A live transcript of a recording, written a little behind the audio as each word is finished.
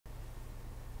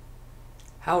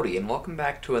Howdy, and welcome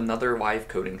back to another live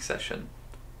coding session.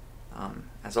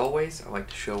 As always, I like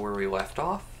to show where we left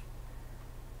off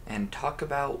and talk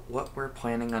about what we're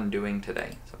planning on doing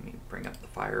today. So let me bring up the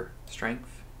fire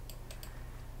strength.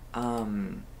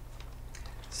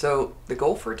 So the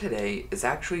goal for today is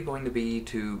actually going to be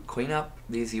to clean up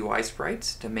these UI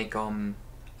sprites to make them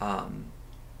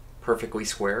perfectly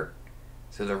square,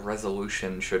 so the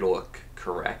resolution should look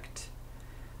correct.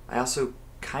 I also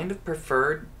kind of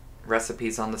preferred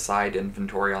recipes on the side,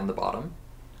 inventory on the bottom.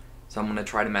 So I'm going to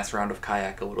try to mess around with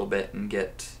Kayak a little bit and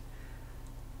get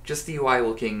just the UI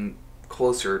looking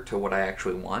closer to what I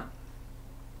actually want.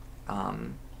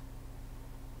 And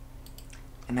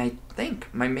I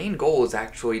think my main goal is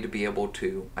actually to be able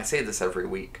to, I say this every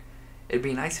week, it'd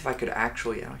be nice if I could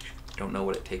actually, I don't know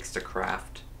what it takes to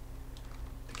craft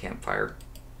the campfire,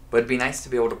 but it'd be nice to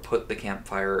be able to put the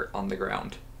campfire on the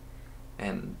ground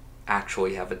and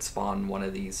actually have it spawn one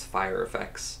of these fire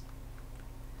effects.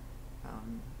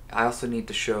 I also need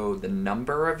to show the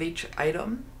number of each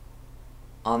item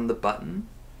on the button,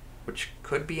 which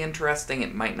could be interesting.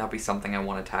 It might not be something I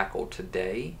want to tackle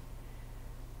today,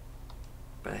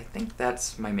 but I think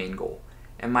that's my main goal.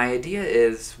 And my idea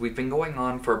is, we've been going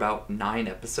on for about 9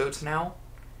 episodes now,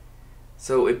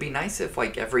 so it'd be nice if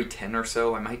like every 10 or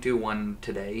so, I might do one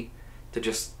today to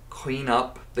just clean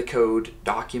up the code,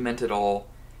 document it all,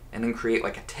 and then create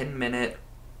like a 10-minute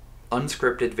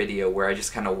unscripted video where I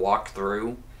just kind of walk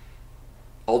through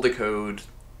all the code,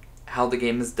 how the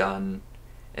game is done,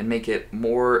 and make it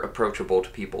more approachable to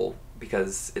people,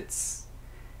 because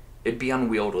it'd be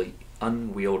unwieldy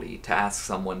to ask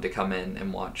someone to come in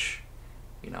and watch,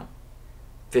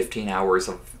 15 hours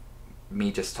of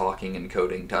me just talking and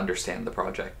coding to understand the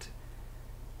project.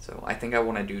 So I think I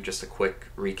want to do just a quick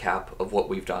recap of what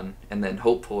we've done, and then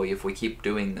hopefully if we keep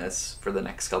doing this for the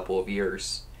next couple of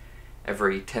years,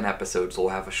 every 10 episodes we'll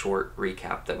have a short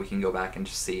recap that we can go back and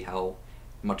just see how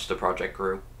much the project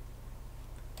grew.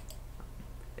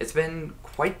 It's been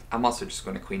quite... I'm also just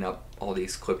going to clean up all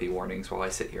these Clippy warnings while I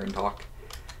sit here and talk.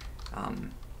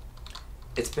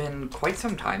 It's been quite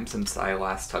some time since I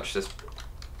last touched this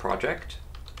project.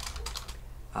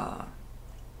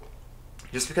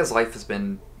 Just because life has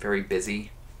been very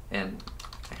busy, and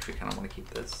I actually kind of want to keep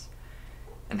this,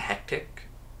 and hectic,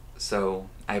 so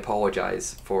I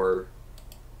apologize for,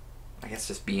 I guess,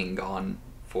 just being gone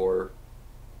for,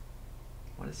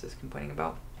 what is this complaining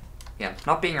about? Yeah,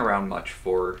 not being around much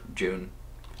for June.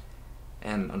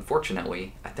 And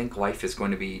unfortunately, I think life is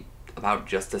going to be about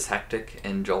just as hectic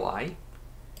in July.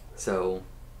 So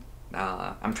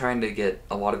I'm trying to get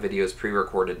a lot of videos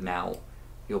pre-recorded now.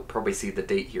 You'll probably see the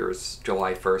date here is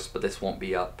July 1st, but this won't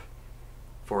be up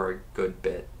for a good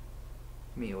bit.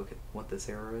 Let me look at what this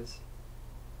error is.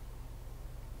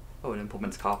 Oh, it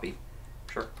implements copy.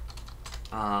 Sure.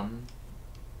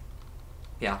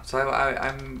 Yeah, so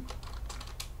I'm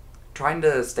trying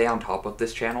to stay on top of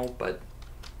this channel, but,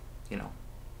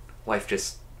 life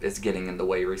just is getting in the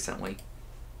way recently.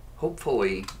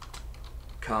 Hopefully,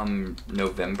 come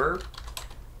November,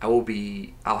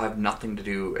 I'll have nothing to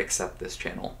do except this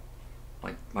channel.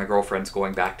 Like, my girlfriend's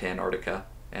going back to Antarctica,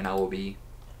 and I will be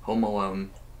home alone,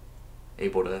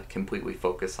 able to completely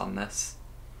focus on this.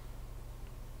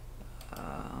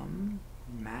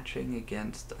 Matching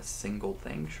against a single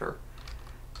thing, sure.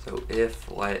 So if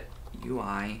let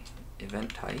UI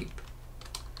event type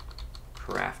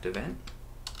craft event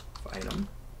item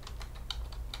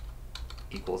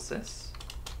equals this,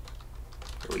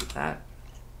 delete that,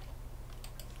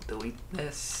 delete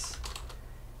this,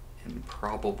 and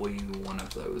probably one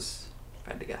of those, if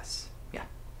I had to guess.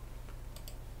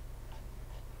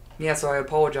 Yeah, so I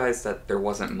apologize that there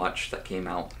wasn't much that came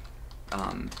out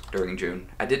during June.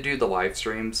 I did do the live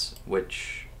streams,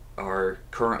 which are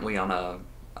currently on a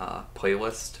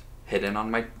playlist hidden on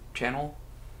my channel,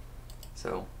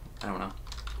 so I don't know.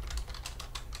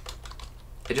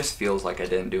 It just feels like I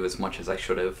didn't do as much as I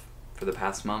should have for the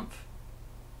past month,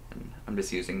 and I'm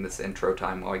just using this intro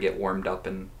time while I get warmed up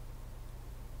and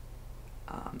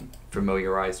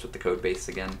familiarized with the code base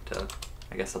again to,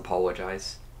 I guess,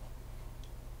 apologize.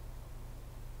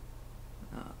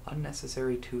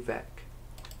 Unnecessary to vec.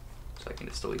 So I can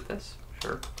just delete this,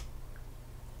 sure.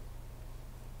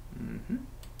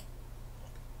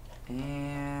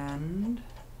 And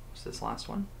what's this last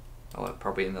one? Oh,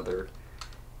 probably another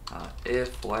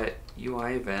if let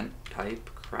UI event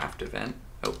type craft event.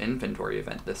 Oh, inventory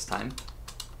event this time.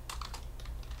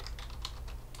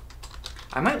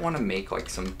 I might want to make like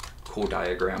some cool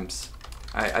diagrams.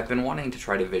 I've been wanting to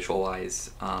try to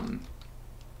visualize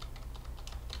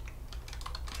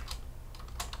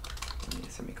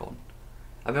semicolon.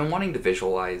 I've been wanting to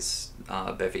visualize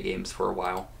Bevy games for a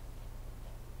while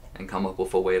and come up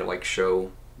with a way to like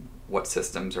show what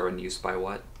systems are in use by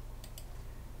what.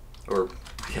 Or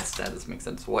I guess that doesn't make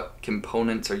sense. What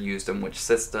components are used in which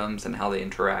systems and how they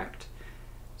interact.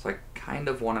 So I kind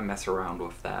of want to mess around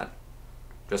with that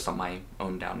just on my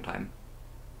own downtime.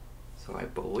 So I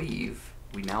believe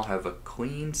we now have a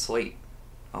clean slate.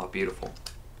 Oh, beautiful.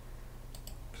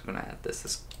 I'm just going to add this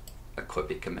as a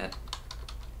Clippy commit.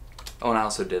 Oh, and I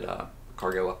also did a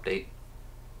cargo update.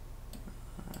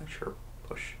 Sure,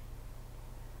 push.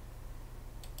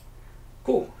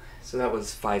 Cool. So that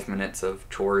was 5 minutes of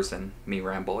chores and me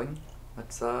rambling.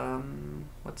 Let's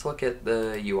look at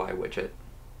the UI widget.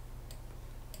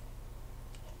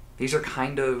 These are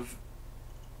kind of,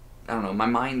 I don't know, in my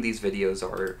mind these videos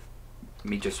are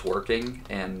me just working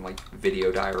and like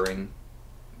video diarying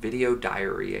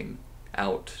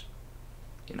out,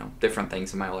 you know, different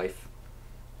things in my life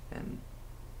and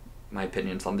my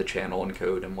opinions on the channel and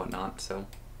code and whatnot. So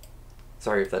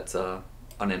sorry if that's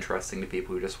uninteresting to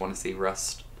people who just want to see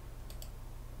Rust.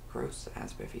 Gross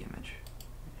as Bevy image.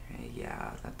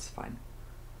 Yeah, that's fine.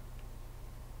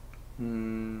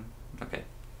 Okay.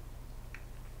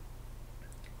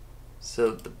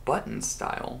 So the button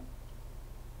style,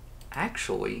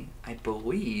 actually, I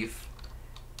believe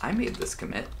I made this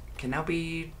commit, can now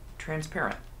be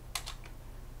transparent.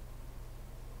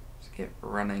 Let's get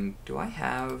running. Do I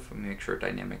have, let me make sure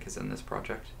dynamic is in this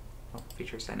project. Oh,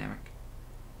 features dynamic.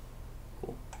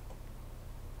 Cool.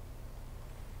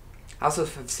 I also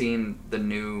have seen the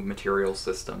new material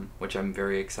system, which I'm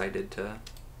very excited to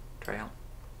try out.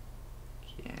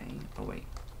 Okay, oh wait,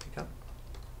 pick up.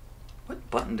 What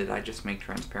button did I just make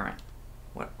transparent?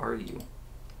 What are you?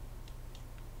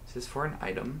 Is this for an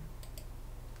item?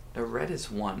 The red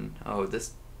is 1. Oh,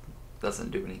 this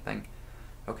doesn't do anything.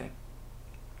 Okay.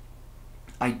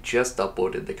 I just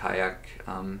uploaded the kayak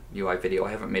UI video.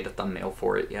 I haven't made a thumbnail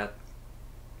for it yet.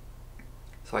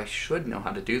 So I should know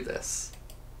how to do this.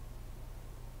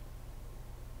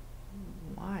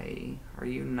 Why are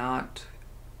you not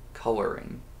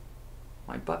coloring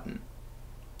my button?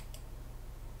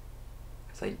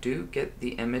 Because I do get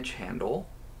the image handle.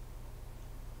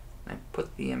 I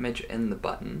put the image in the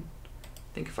button.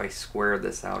 I think if I square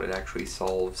this out, it actually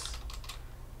solves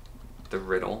the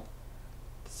riddle.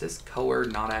 Does this color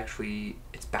not actually,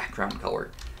 it's background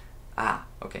color. Ah,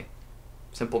 okay.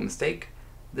 Simple mistake.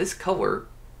 This color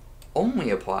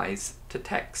only applies to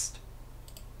text.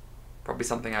 Probably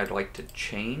something I'd like to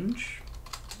change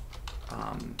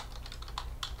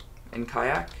in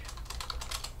Kayak,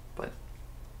 but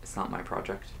it's not my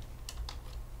project.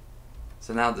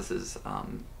 So now this is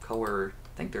color,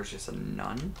 I think there's just a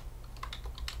none.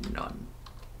 None.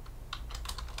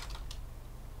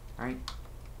 Alright,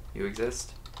 you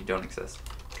exist, you don't exist.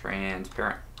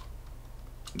 Transparent.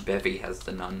 Bevy has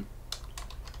the none.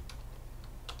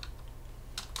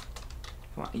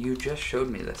 Come on, you just showed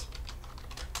me this.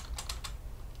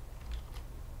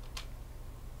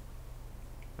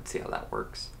 Let's see how that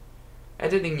works.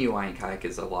 Editing UI in Kayak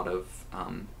is a lot of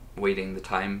waiting the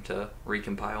time to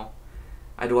recompile.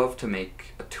 I'd love to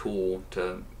make a tool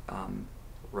to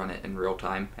run it in real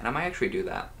time, and I might actually do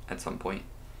that at some point.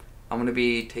 I'm going to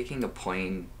be taking a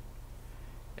plane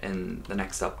in the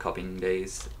next upcoming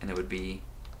days, and it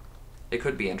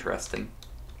could be interesting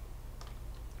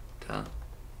to,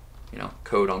 you know,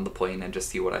 code on the plane and just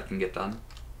see what I can get done.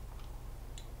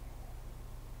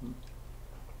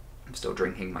 I'm still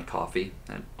drinking my coffee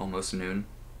at almost noon.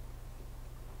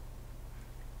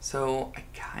 So I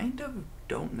kind of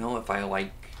don't know if I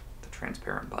like the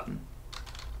transparent button.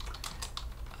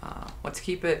 Let's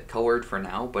keep it colored for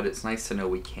now, but it's nice to know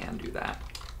we can do that.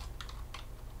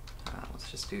 Let's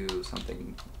just do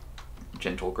something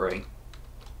gentle gray.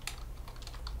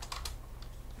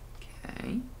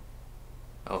 Okay.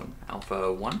 Oh,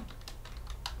 alpha 1.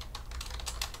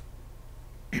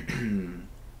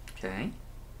 Okay.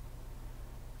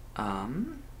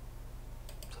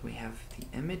 So we have the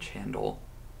image handle.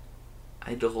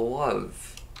 I'd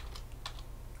love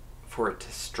for it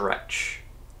to stretch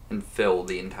and fill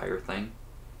the entire thing.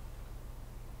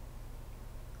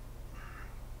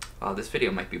 This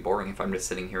video might be boring if I'm just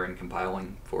sitting here and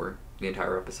compiling for the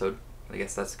entire episode. I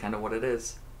guess that's kind of what it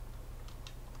is.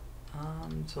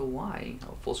 So why?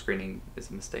 Oh, full screening is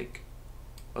a mistake.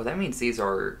 Oh, that means these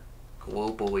are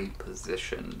globally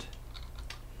positioned,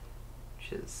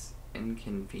 which is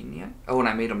inconvenient. Oh, and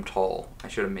I made them tall. I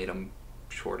should have made them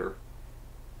shorter.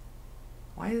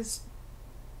 Why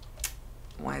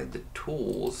are the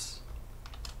tools,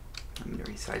 I'm in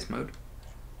resize mode.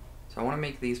 So I want to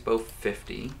make these both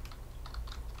 50,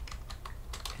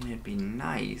 and it'd be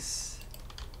nice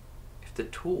if the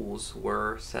tools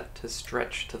were set to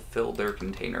stretch to fill their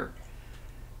container.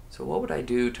 So what would I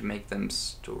do to make them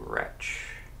stretch?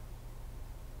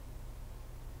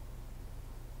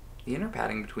 The inner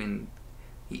padding between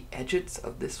the edges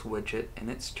of this widget and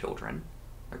its children.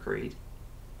 Agreed.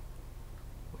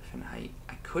 Width and height.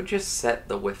 I could just set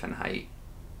the width and height.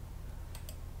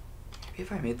 Maybe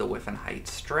if I made the width and height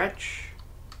stretch.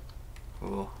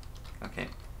 Oh, okay.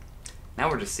 Now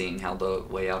we're just seeing how the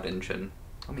layout engine.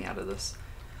 Let me out of this.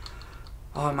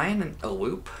 Oh, am I in a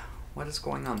loop? What is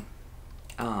going on?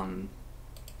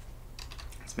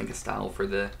 Let's make a style for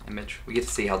the image. We get to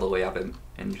see how the layout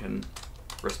engine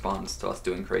responds to us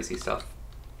doing crazy stuff.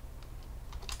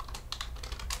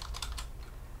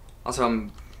 Also, I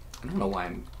don't know why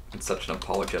I'm in such an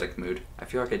apologetic mood. I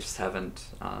feel like I just haven't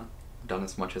done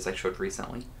as much as I should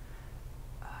recently.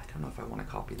 I don't know if I want to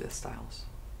copy this styles.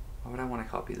 Why would I want to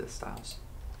copy this styles?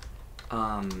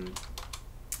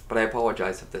 But I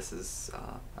apologize if this is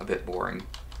a bit boring,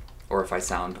 or if I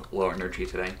sound low energy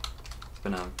today. It's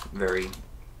been a very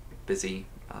busy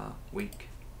week.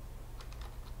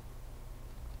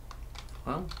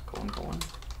 Well, colon,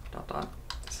 dot, dot.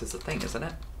 This is a thing, isn't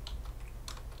it?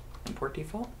 Import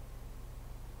default?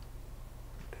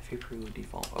 Bevy prelude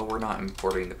default. Oh, we're not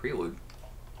importing the prelude.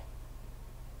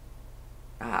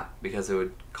 Ah, because it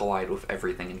would collide with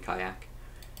everything in Kayak.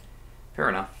 Fair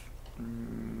enough.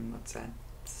 Let's add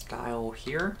style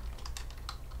here.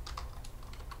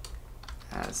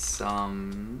 As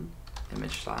some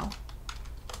image style.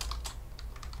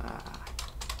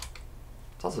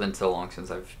 It's also been so long since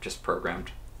I've just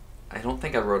programmed. I don't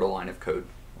think I wrote a line of code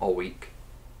all week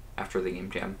after the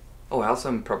game jam. Oh, I also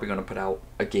am probably going to put out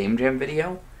a game jam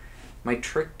video. My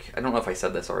trick, I don't know if I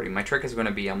said this already, my trick is going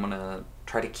to be I'm going to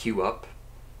try to queue up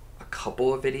a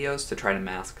couple of videos to try to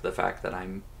mask the fact that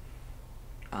I'm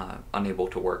unable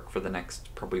to work for the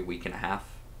next probably week and a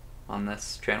half on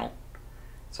this channel.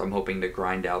 So I'm hoping to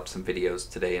grind out some videos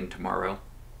today and tomorrow.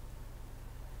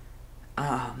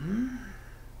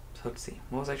 So let's see,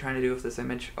 what was I trying to do with this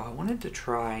image? Oh, I wanted to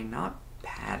try not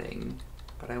padding,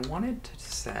 but I wanted to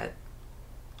set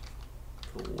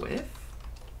the width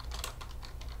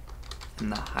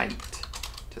and the height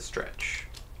to stretch.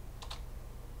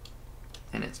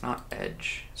 And it's not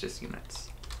edge, it's just units.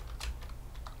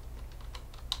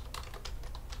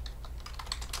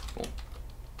 Cool.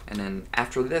 And then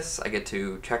after this, I get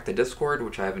to check the Discord,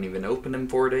 which I haven't even opened in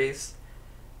 4 days.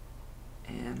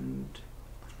 And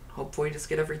hopefully just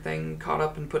get everything caught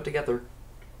up and put together.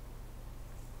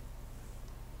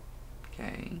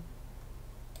 Okay.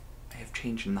 I have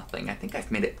changed nothing. I think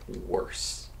I've made it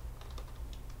worse.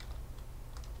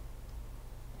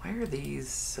 Why are these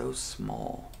so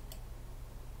small?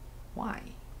 Why?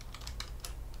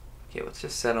 Okay, let's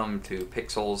just set them to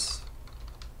pixels.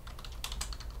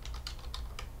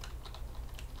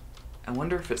 I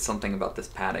wonder if it's something about this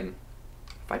padding.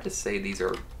 If I just say these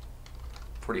are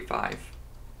 45.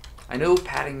 I know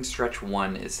padding stretch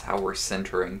 1 is how we're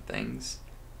centering things.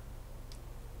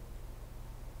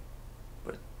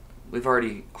 But we've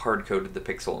already hard-coded the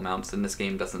pixel amounts, and this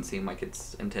game doesn't seem like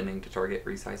it's intending to target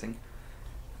resizing.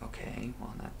 Okay,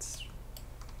 well that's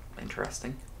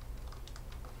interesting.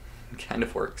 It kind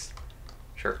of works.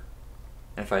 Sure.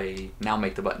 And if I now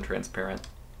make the button transparent,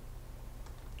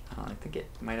 I think it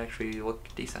might actually look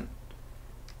decent.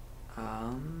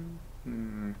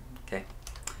 Okay.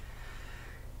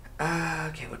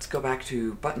 Okay, let's go back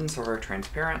to buttons or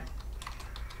transparent.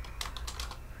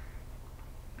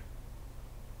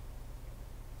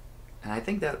 And I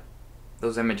think that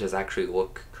those images actually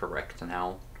look correct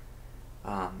now.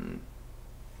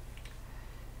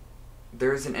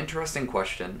 There's an interesting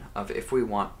question of if we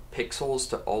want pixels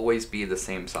to always be the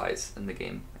same size in the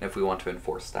game, and if we want to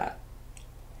enforce that.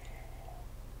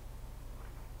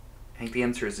 I think the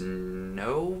answer is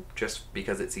no, just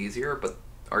because it's easier, but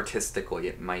artistically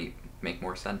it might make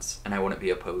more sense, and I wouldn't be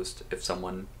opposed if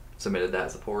someone submitted that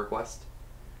as a pull request.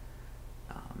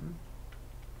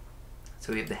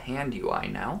 So we have the hand UI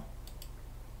now,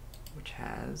 which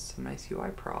has some nice UI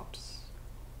props.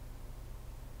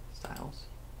 Styles.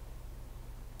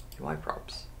 UI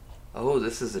props. Oh,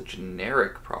 this is a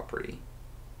generic property.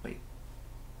 Wait,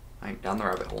 I'm down the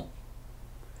rabbit hole.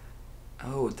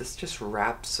 Oh, this just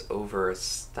wraps over a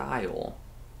style.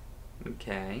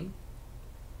 Okay.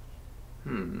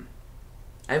 I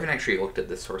haven't actually looked at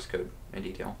this source code in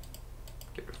detail.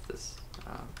 Get rid of this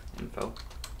info.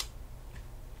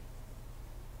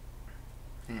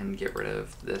 And get rid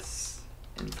of this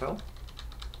info.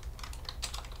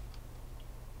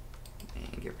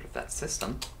 And get rid of that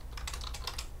system.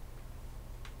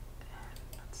 And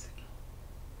let's see.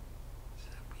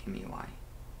 So, UI.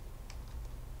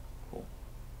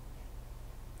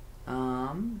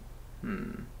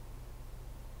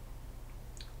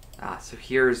 So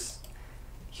here's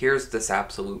this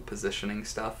absolute positioning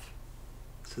stuff.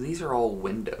 So these are all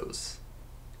windows.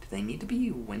 Do they need to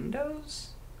be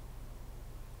windows?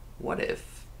 What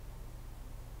if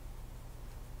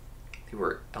they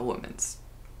were elements?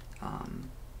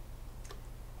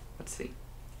 Let's see.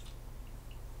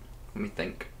 Let me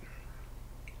think.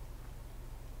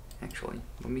 Actually,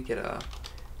 let me get a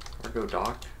cargo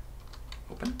dock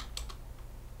open.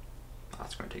 Oh,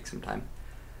 that's going to take some time.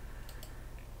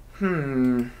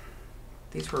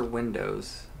 These were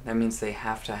windows. That means they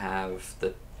have to have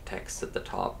the text at the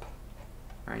top,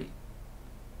 right?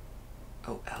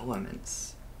 Oh,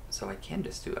 elements. So I can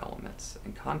just do elements.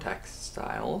 And context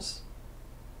styles.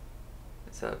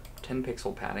 It's a 10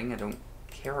 pixel padding. I don't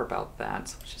care about that.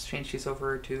 So let's just change these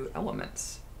over to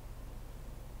elements.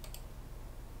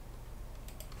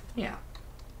 Yeah.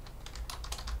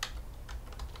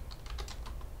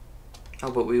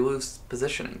 Oh, but we lose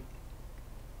positioning.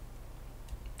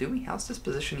 Do we? How's this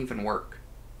position even work?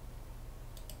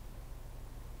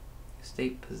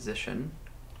 State position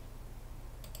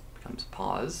becomes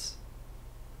pause,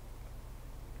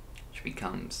 which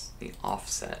becomes the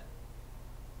offset.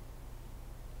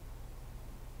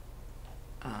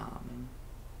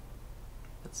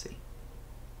 Let's see.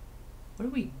 What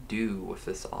do we do with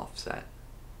this offset?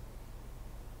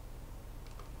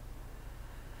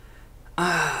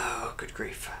 Oh, good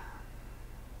grief.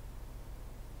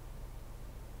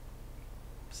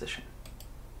 Position.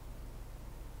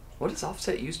 What is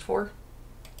offset used for?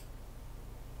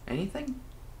 Anything?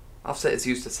 Offset is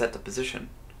used to set the position.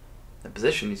 The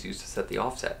position is used to set the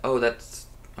offset. Oh, that's...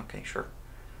 okay, sure.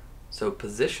 So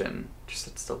position just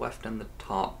sets the left and the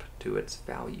top to its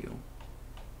value.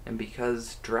 And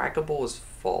because draggable is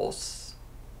false,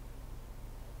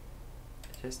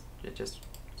 it just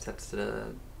sets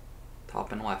the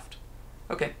top and left.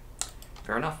 Okay,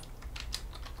 fair enough.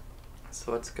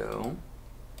 So let's go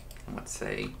and let's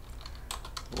say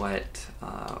let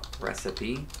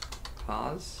recipe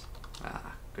pause.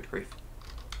 Good grief.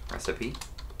 Recipe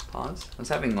pause. I was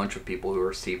having lunch with people who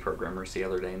are C programmers the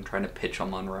other day and trying to pitch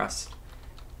them on Rust.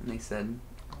 And they said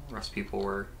Rust people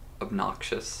were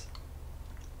obnoxious.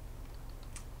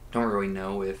 Don't really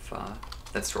know if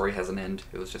that story has an end.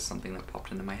 It was just something that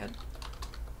popped into my head.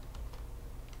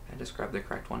 I just grabbed the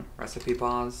correct one. Recipe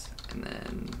pause, and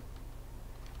then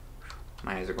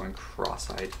my eyes are going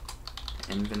cross-eyed.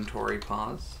 Inventory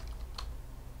pause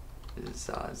is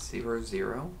 0,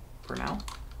 0 for now.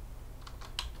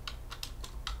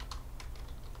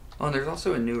 Oh, and there's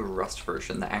also a new Rust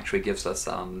version that actually gives us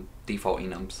default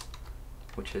enums,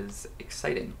 which is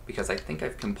exciting because I think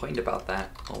I've complained about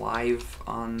that live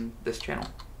on this channel.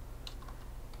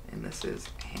 And this is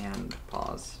hand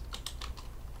pause.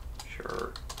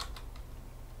 Sure.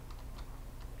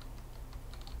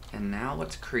 And now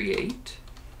let's create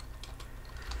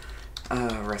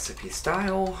a recipe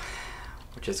style,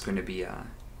 which is going to be a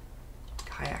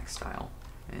kayak style.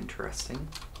 Interesting.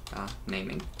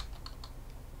 Naming.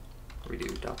 We do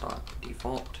default,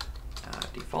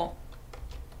 default.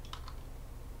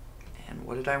 And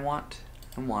what did I want?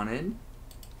 I wanted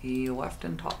the left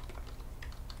and top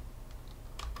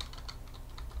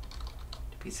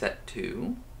to be set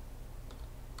to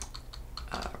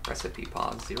recipe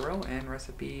pause 0 and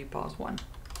recipe pause 1.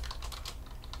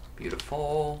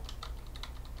 Beautiful.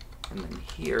 And then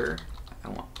here, I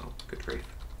want, oh, good grief.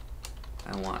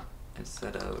 I want,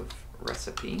 instead of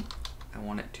recipe, I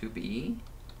want it to be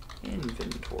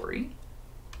inventory.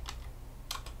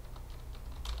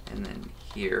 And then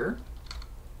here,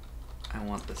 I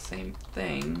want the same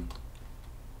thing,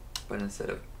 but instead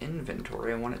of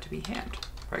inventory, I want it to be hand.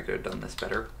 Probably could have done this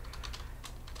better.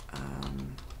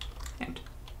 Hand.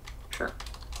 Sure.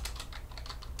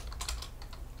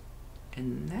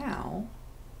 And now,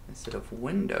 instead of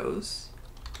windows,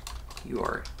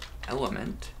 your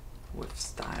element with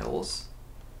styles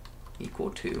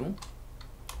equal to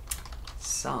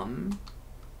some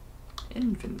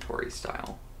inventory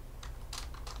style.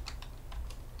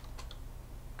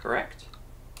 Correct?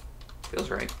 Feels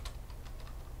right.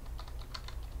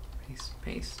 Paste,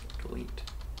 paste, delete,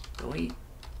 delete.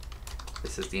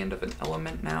 This is the end of an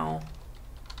element now.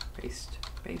 Paste,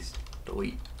 paste,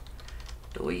 delete,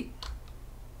 delete.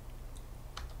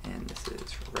 And this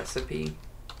is recipe.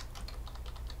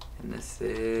 And this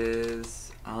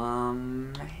is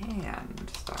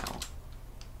hand style.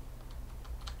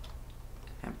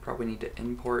 I probably need to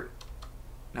import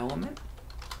an element.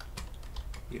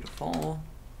 Beautiful.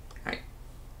 Alright,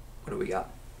 what do we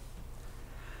got?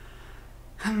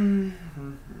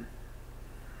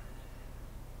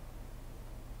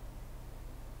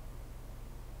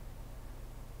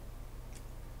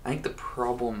 think the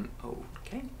problem... Oh,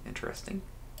 okay, interesting.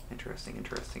 Interesting.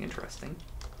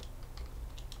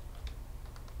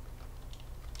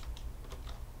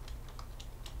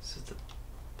 So the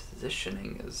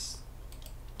positioning is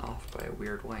off by a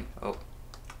weird way. Oh,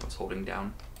 I was holding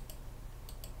down.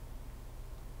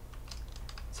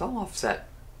 It's all offset.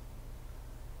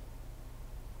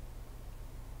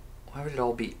 Why would it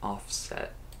all be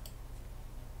offset?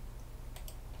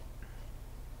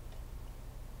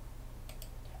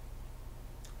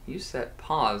 You set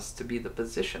pause to be the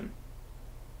position.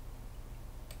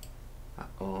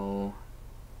 Uh-oh.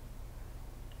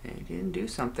 I didn't do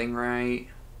something right.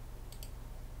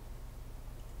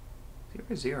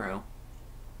 0, 0.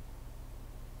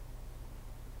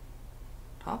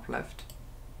 Top left.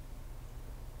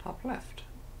 Top left.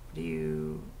 What do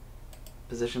you...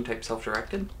 Position type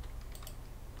self-directed?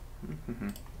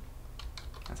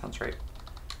 That sounds right.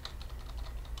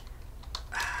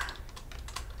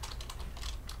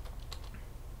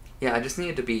 Yeah, I just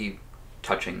needed to be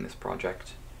touching this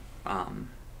project.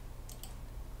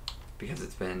 Because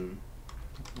it's been...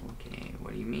 Okay,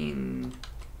 what do you mean?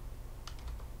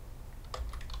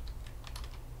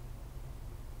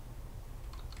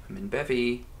 I'm in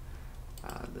Bevy.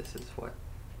 This is what...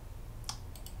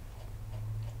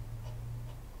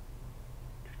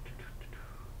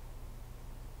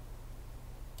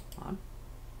 Come on.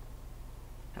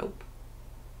 Help.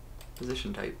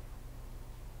 Position type.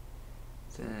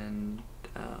 Then,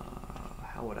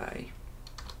 how would I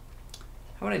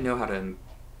know how to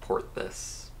import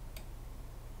this?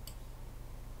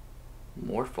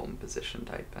 Morphome position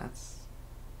type, that's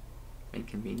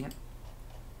inconvenient.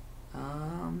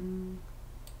 How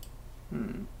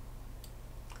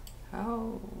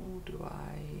do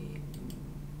I...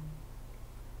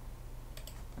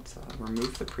 Let's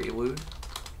remove the prelude.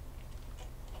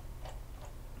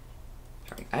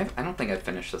 Sorry, I don't think I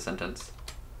finished the sentence.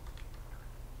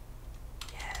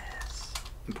 Yes.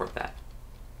 Import that.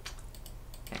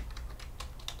 Okay.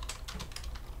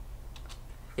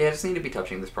 Yeah, I just need to be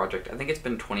touching this project. I think it's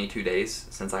been 22 days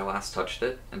since I last touched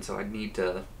it, and so I need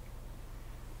to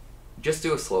just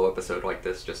do a slow episode like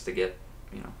this just to get,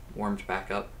 you know, warmed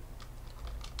back up.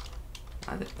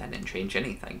 That didn't change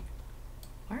anything.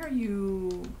 Why are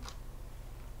you...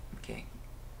 Okay.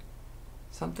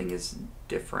 Something is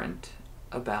different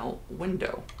about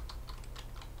window.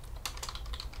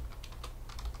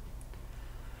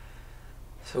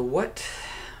 So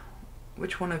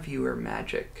which one of you are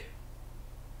magic?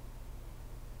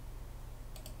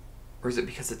 Or is it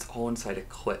because it's all inside a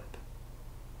clip?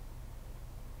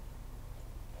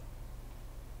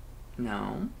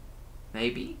 No.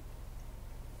 Maybe?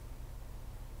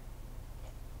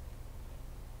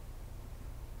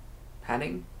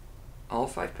 Padding, all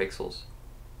 5 pixels.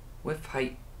 Width,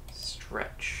 height,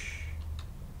 stretch.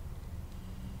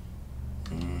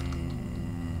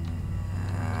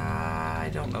 I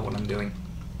don't know what I'm doing.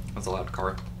 That was a loud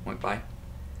car went by.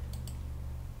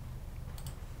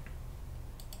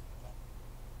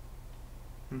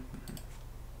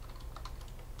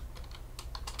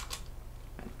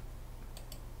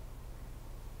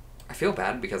 I feel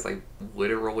bad because I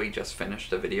literally just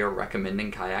finished a video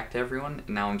recommending kayak to everyone,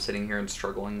 and now I'm sitting here and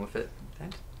struggling with it.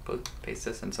 Did I paste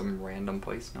this in some random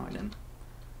place? No, I didn't.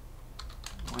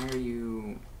 Why are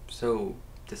you so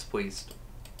displeased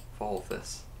with all of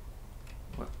this?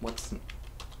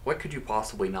 What could you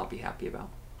possibly not be happy about?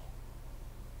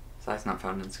 Size not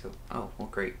found in scope. Oh, well,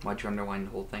 great. Why'd you underline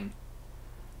the whole thing?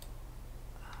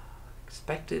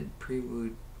 Expected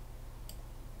prelude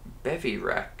Bevy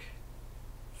rec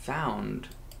found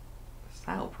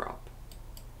style prop.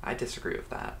 I disagree with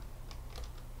that.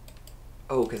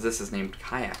 Oh, because this is named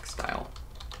kayak style.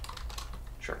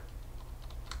 Sure.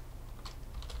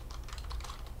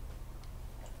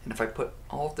 And if I put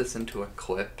all of this into a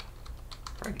clip,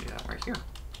 I can do that right here.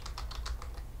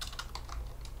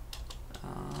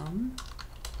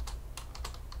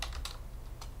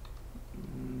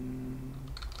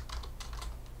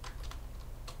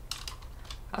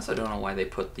 I also don't know why they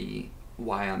put the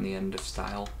Y on the end of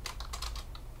style.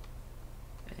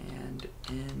 And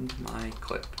end my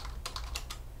clip.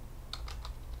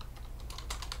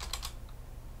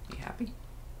 You happy?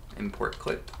 Import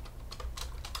clip.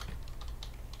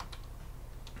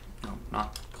 No,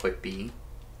 not Clippy.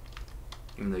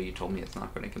 Even though you told me it's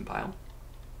not going to compile.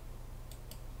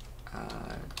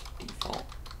 Default.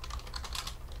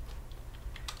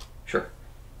 Sure.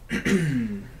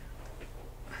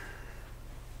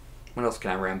 What else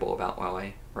can I ramble about while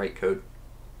I write code?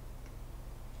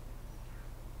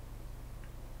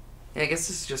 Yeah, I guess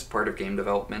this is just part of game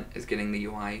development, is getting the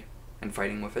UI and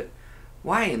fighting with it.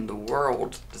 Why in the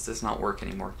world does this not work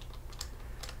anymore?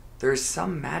 There's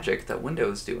some magic that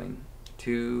Windows doing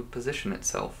to position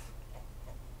itself.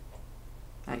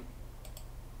 Like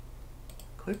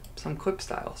some clip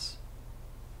styles.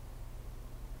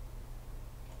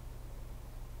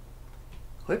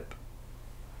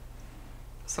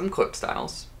 Some clip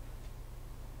styles.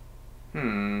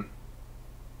 And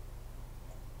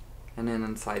then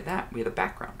inside that, we had a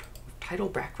background. Title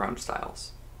background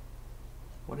styles.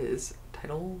 What is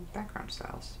title background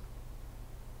styles?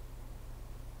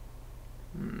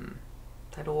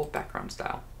 Title background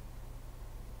style.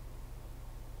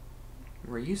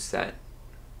 Were you set?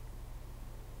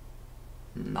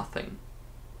 Nothing.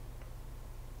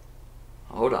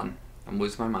 Hold on. I'm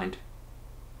losing my mind.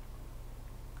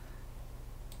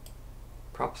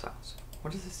 Prop styles.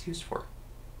 What is this used for?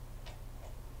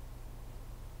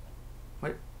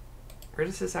 What? Where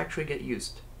does this actually get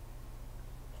used?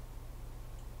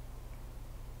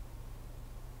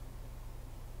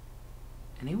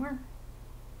 Anywhere?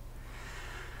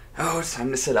 Oh, it's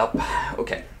time to sit up.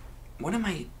 Okay. What am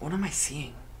I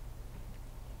seeing?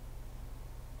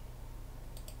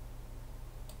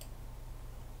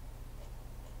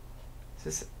 Is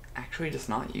this actually just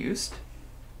not used?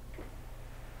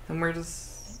 Then where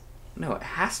does... No, it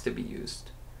has to be used.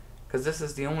 Because this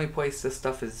is the only place this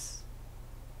stuff is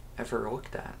ever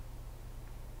looked at.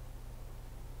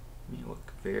 Let me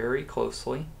look very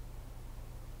closely.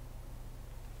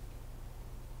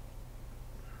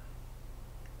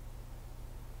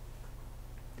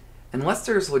 Unless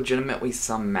there's legitimately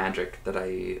some magic that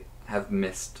I have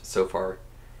missed so far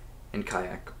in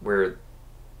Kayak, where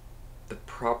the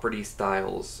property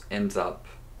styles ends up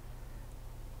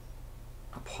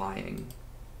applying,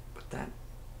 but that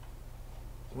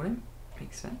wouldn't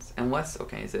make sense. Unless,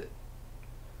 okay, is it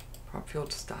prop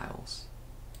field styles?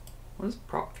 What is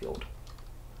prop field?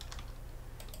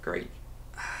 Great.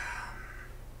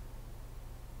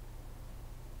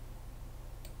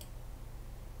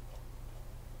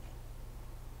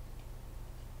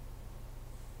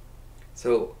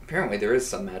 So apparently there is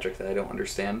some magic that I don't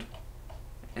understand,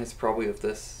 and it's probably with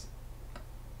this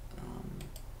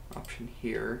option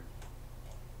here,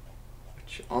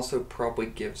 which also probably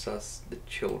gives us the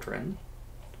children.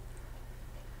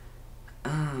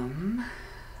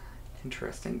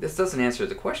 Interesting. This doesn't answer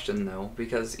the question though,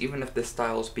 because even if this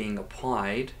style is being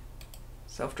applied,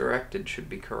 self-directed should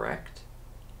be correct.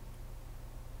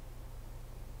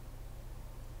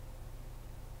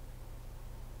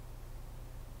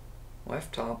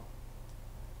 Left top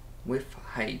with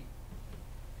height.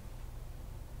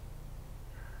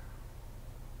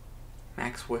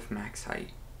 Max width, max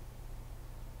height.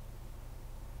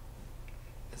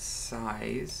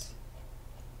 Size.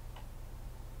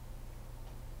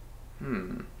 What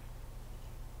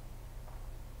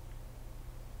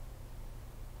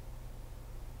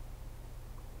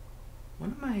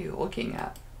am I looking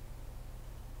at?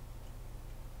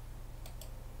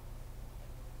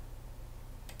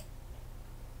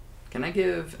 Can I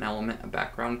give an element a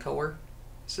background color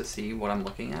to see what I'm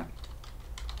looking at?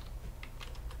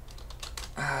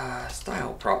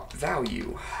 Style prop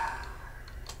value.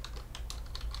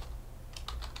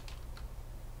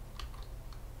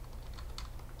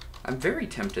 I'm very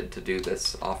tempted to do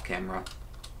this off camera.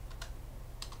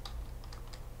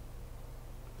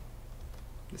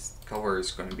 This color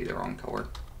is going to be the wrong color.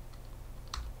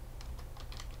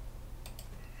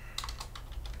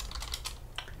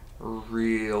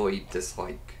 Really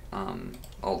dislike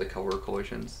all the color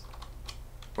collisions,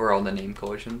 or all the name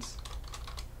collisions.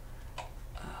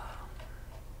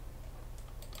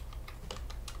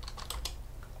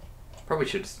 Probably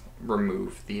should just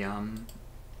remove the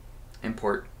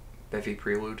import Bevy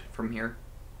prelude from here.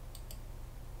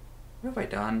 What have I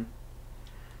done?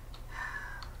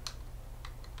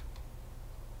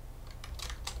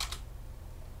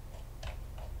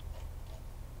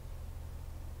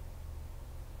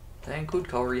 Did I include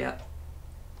color yet?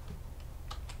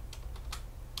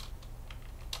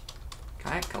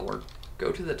 Kayak color.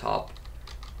 Go to the top.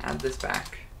 Add this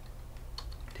back.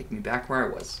 Take me back where I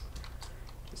was.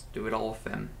 Just do it all with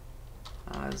them.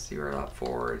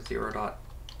 0.4, 0.7,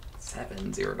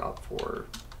 0.4,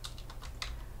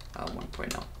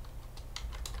 1.0.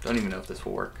 Don't even know if this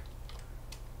will work.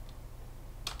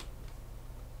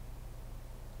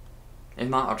 If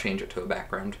not, I'll change it to a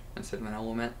background instead of an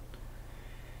element.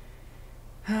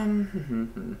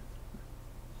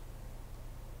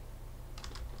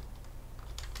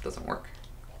 Doesn't work.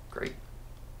 Great.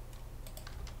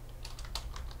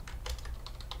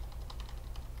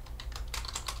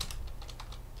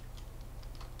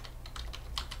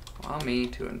 Allow me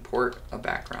to import a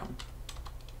background.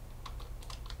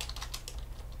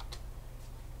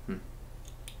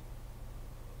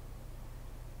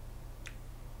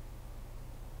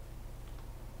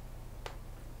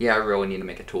 Yeah, I really need to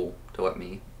make a tool to let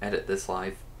me edit this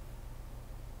live.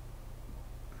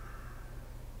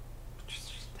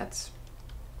 That's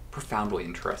profoundly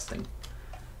interesting.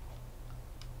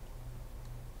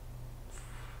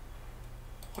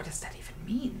 What does that even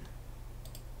mean?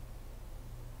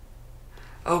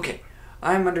 Okay,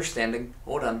 I'm understanding.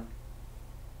 Hold on.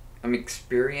 I'm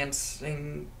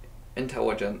experiencing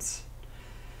intelligence.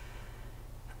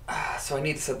 So I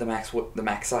need to set the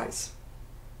max size.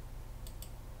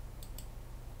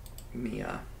 Let me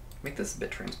make this a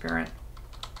bit transparent,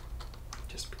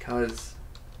 just because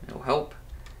it'll help.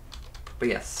 But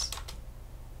yes,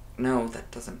 no,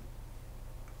 that doesn't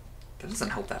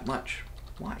help that much.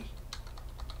 Why?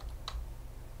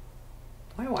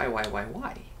 Why?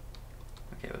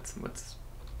 Okay, let's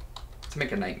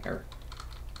make a nightmare.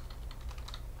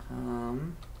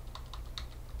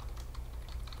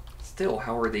 Still,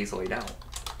 how are these laid out?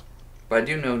 But I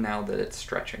do know now that it's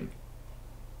stretching.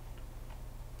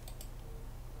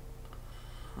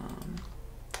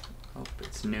 Oh,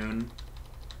 it's noon.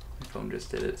 My phone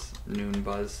just did its noon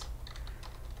buzz.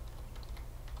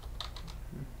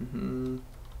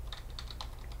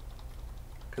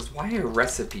 Because why are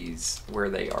recipes where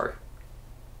they are?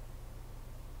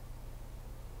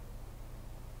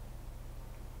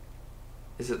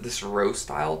 Is it this row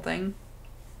style thing?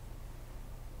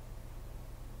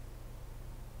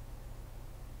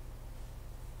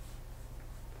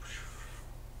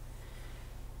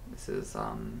 This is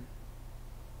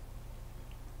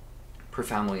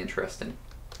profoundly interesting.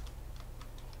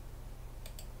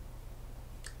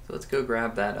 So let's go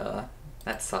grab that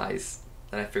that size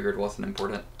that I figured wasn't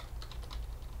important.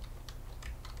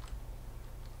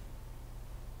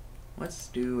 Let's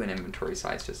do an inventory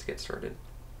size just to get started.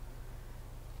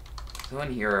 So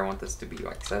in here I want this to be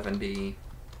like 70,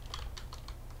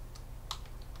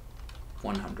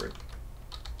 100,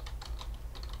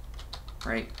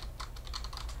 right?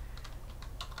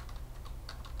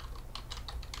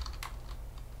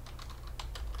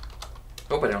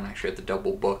 Hope I don't actually have to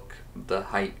double book the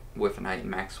height, width and height, and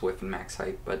max width and max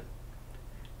height, but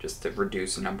just to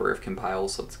reduce the number of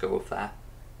compiles, let's go with that.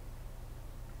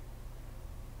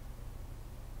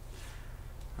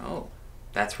 Oh,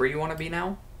 that's where you want to be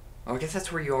now? Oh, I guess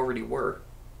that's where you already were.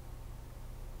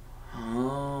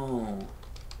 Oh,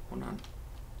 hold on.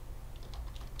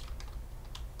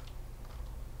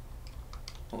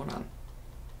 Hold on.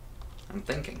 I'm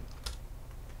thinking.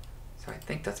 So I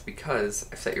think that's because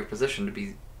I've set your position to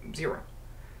be 0.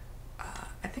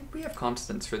 I think we have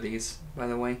constants for these, by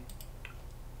the way.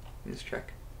 Let me just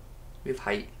check. We have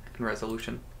height and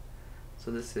resolution. So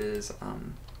this is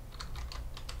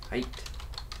height.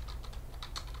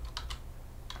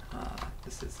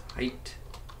 This is height.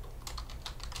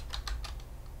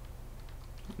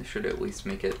 This should at least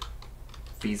make it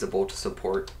feasible to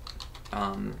support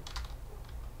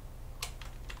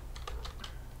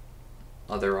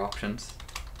other options.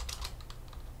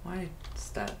 Why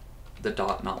does the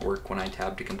dot not work when I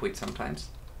tab to complete sometimes?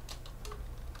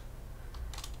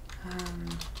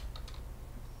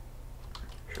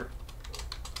 Sure.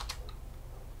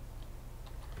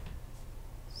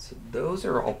 So those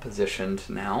are all positioned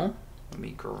now. Let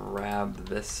me grab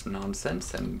this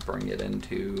nonsense and bring it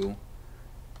into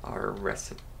our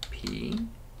recipe.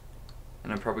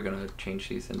 And I'm probably going to change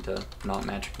these into not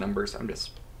magic numbers. I'm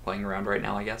just playing around right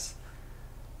now, I guess.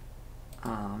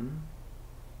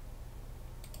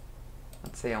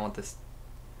 Let's say I want this.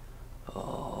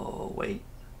 Oh, wait.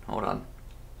 Hold on.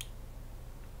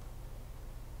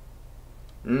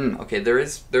 Okay, there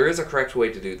is a correct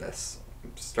way to do this.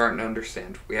 I'm starting to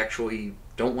understand. We actually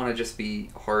don't want to just be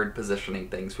hard positioning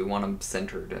things. We want them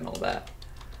centered and all that.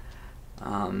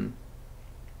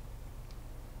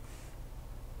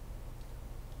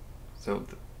 So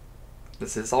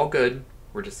this is all good.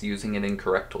 We're just using it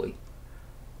incorrectly.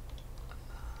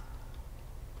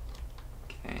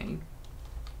 Okay.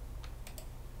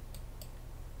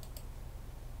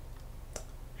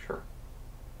 Sure.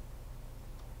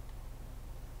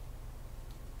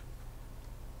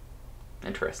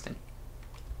 Interesting.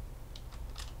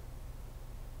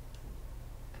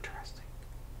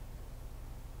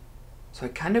 So I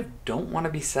kind of don't want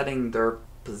to be setting their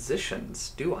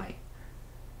positions, do I?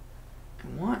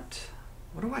 What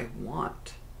do I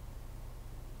want?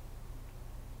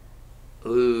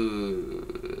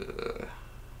 Ooh.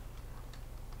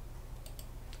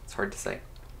 It's hard to say.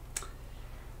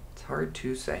 It's hard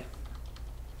to say.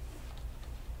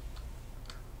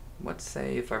 Let's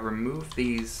say if I remove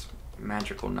these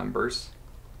magical numbers,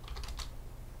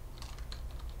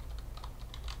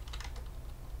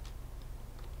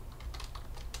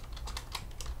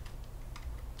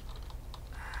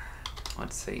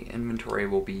 let's say inventory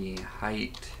will be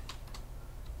height,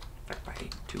 back by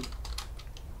height 2.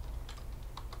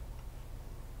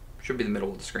 Should be the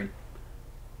middle of the screen.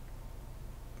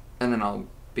 And then I'll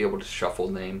be able to shuffle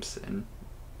names and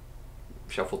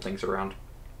shuffle things around.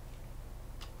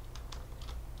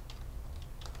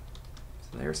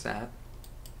 So there's that.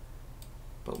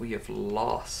 But we have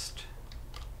lost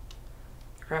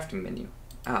the crafting menu.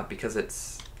 Because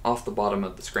it's off the bottom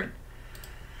of the screen.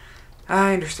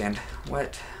 I understand.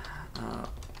 What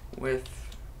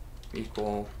width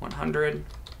equal 100.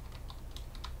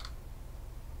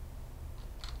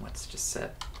 Let's just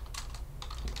set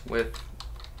width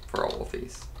for all of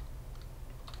these.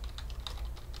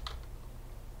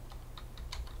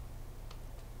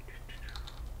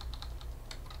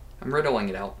 I'm riddling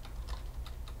it out.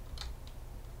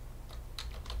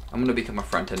 I'm going to become a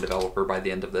front-end developer by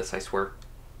the end of this, I swear.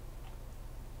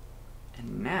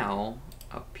 And now,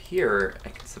 up here, I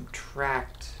can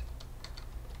subtract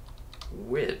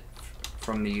width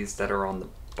from these that are on the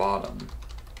bottom.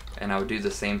 And I would do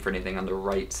the same for anything on the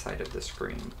right side of the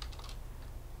screen,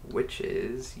 which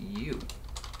is you.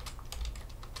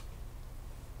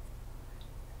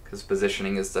 Because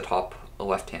positioning is the top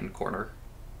left-hand corner.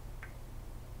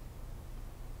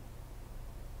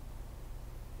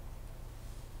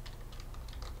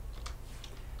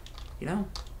 You know,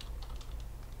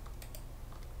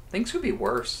 things could be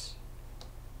worse.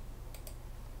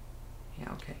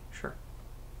 Yeah, okay, sure.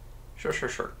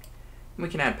 Sure. We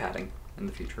can add padding in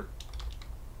the future.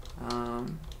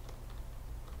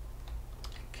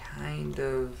 Kind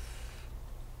of...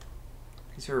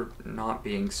 These are not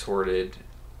being sorted.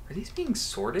 Are these being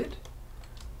sorted?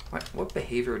 What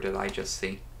behavior did I just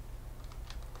see?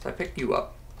 So I picked you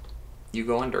up. You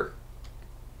go under.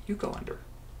 You go under.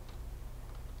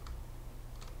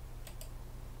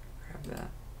 Grab that.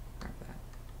 Grab that.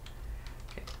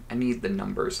 Okay, I need the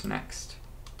numbers next.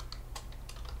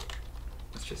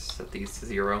 Let's just set these to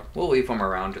 0. We'll leave them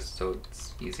around just so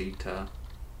it's easy to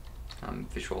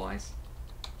visualize.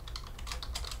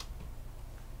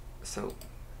 So,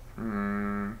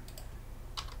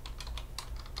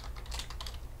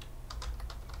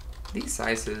 these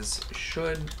sizes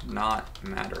should not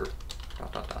matter. ...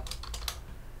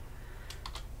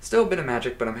 Still a bit of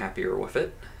magic, but I'm happier with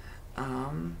it.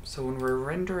 So when we're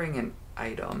rendering an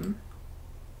item,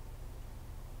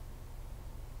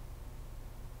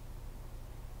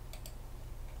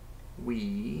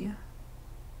 we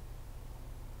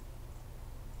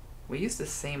use the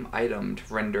same item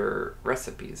to render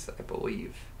recipes, I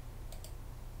believe.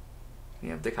 We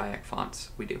have the kayak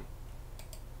fonts. We do.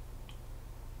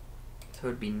 So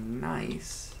it'd be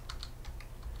nice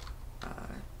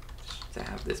to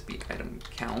have this be item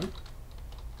count.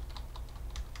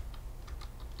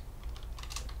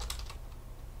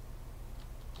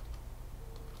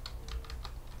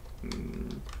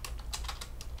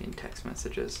 In text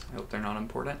messages. I hope they're not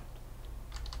important.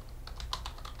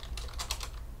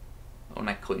 Oh, and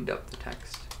I cleaned up the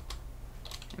text.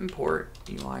 Import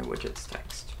UI widgets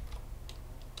text.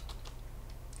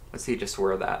 Let's see just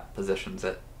where that positions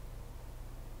it.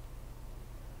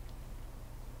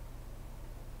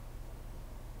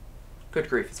 Good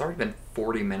grief, it's already been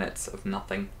 40 minutes of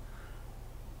nothing.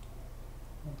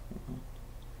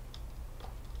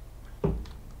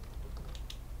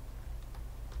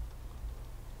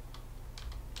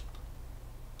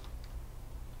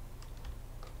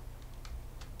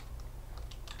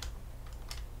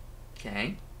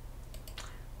 Okay,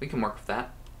 we can work with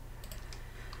that.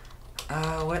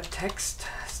 Let text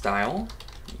style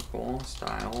equal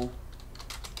style.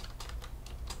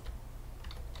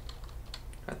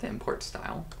 Got the import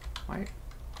style. Why?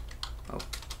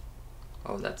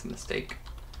 Oh, that's a mistake.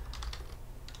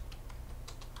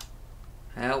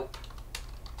 Help.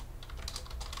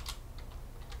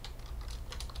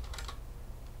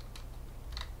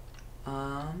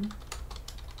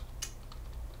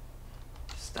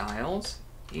 Styles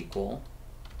equal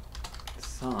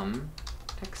some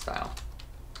text style.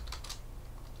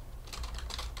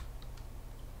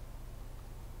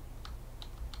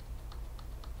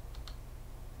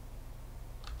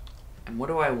 And what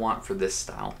do I want for this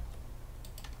style?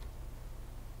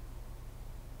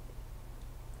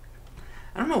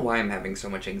 I don't know why I'm having so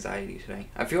much anxiety today.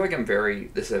 I feel like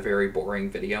this is a very boring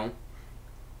video.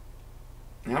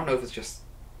 I don't know if it's just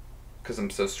because I'm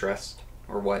so stressed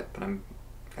or what, but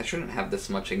I shouldn't have this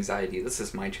much anxiety. This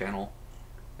is my channel.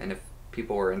 And if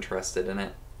people are interested in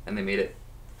it and they made it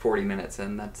 40 minutes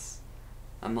in,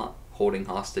 I'm not holding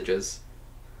hostages.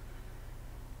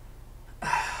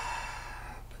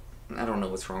 I don't know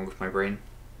what's wrong with my brain.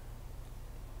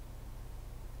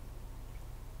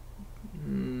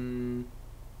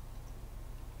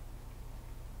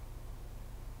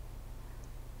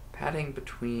 padding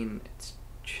between its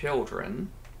children.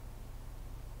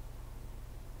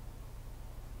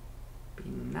 Be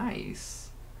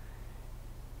nice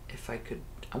if I could.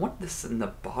 I want this in the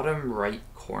bottom right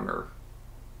corner.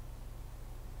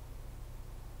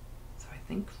 So I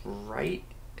think right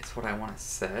is what I want to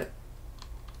set.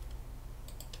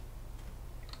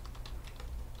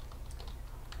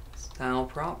 Style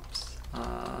props.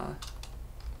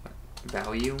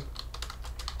 Value.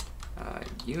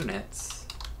 Units.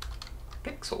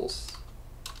 Pixels.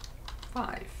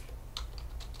 5.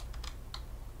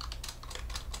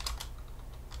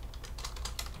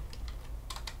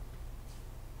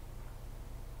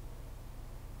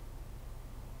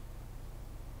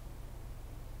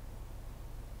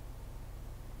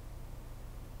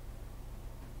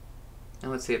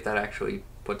 And let's see if that actually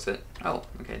puts it. Oh,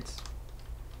 okay. It's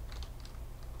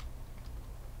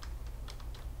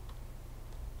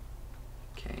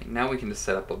okay. Now we can just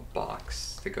set up a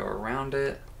box to go around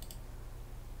it.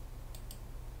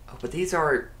 Oh, but these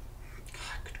are.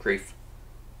 Good grief.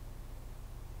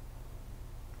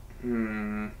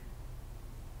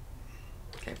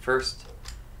 Okay, first,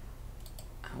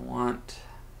 I want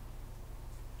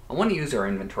to use our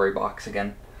inventory box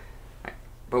again,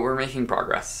 but we're making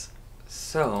progress.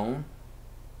 So,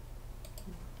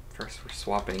 first we're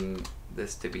swapping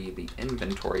this to be the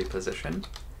inventory position,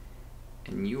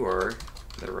 and you are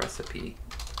the recipe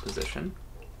position.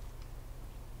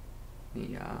 Let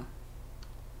me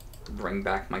bring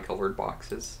back my colored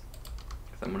boxes,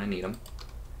 because I'm going to need them.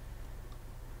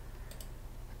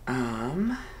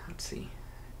 Let's see.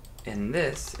 And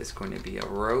this is going to be a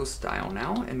row style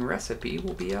now, and recipe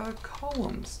will be a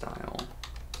column style.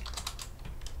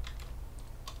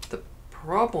 The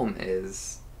problem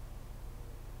is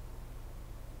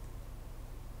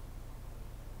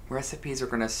recipes are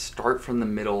going to start from the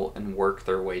middle and work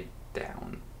their way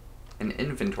down. And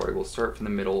inventory will start from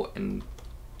the middle and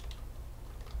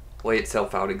lay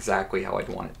itself out exactly how I'd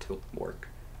want it to work.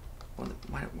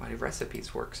 Why do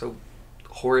recipes work so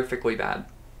horrifically bad?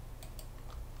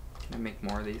 Can I make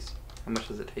more of these? How much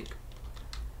does it take?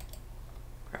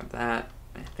 Grab that.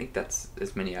 I think that's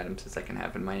as many items as I can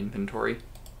have in my inventory.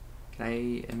 Can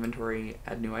I inventory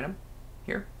add new item?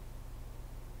 Here?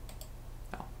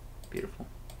 Oh, beautiful.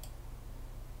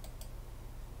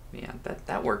 Yeah,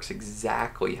 that works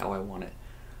exactly how I want it.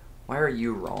 Why are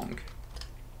you wrong?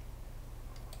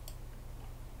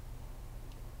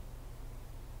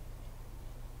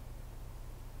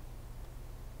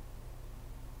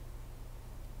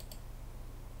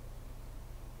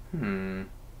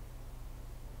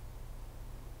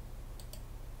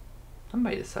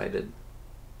 Somebody decided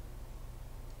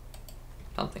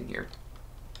something here.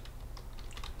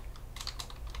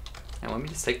 Now let me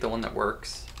just take the one that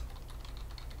works.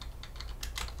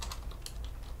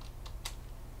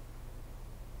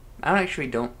 I actually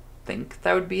don't think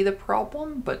that would be the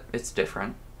problem, but it's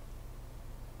different.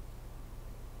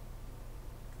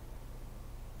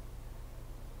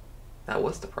 That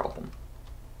was the problem.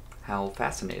 How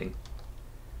fascinating.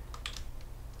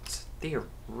 So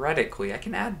theoretically, I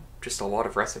can add just a lot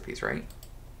of recipes, right?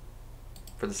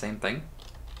 For the same thing.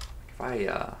 If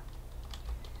I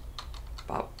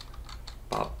bop,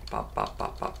 bop, bop, bop,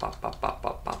 bop, bop, bop, bop, bop,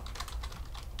 bop, bop.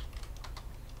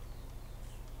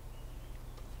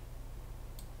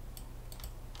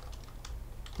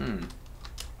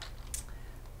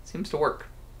 Seems to work.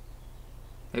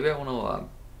 Maybe I want to a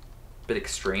bit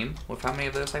extreme with how many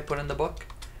of those I put in the book.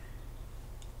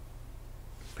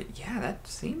 But yeah, that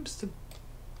seems to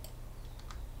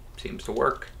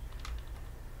work.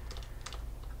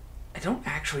 I don't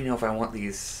actually know if I want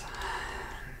these.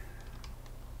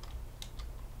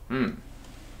 I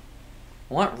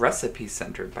want recipe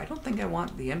centered, but I don't think I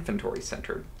want the inventory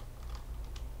centered.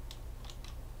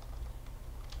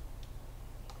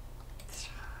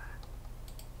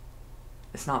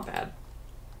 It's not bad.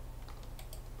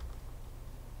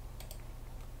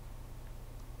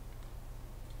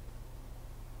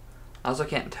 I also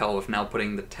can't tell if now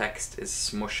putting the text is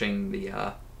smushing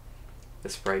the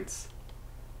sprites.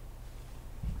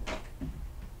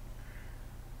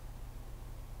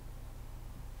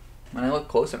 When I look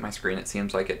close at my screen, it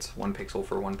seems like it's 1 pixel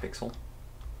for 1 pixel.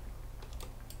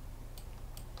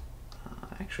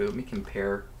 Actually, let me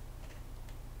compare.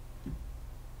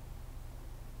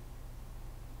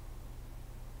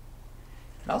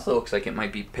 It also looks like it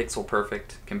might be pixel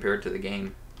perfect compared to the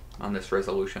game on this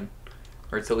resolution.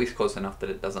 Or it's at least close enough that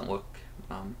it doesn't look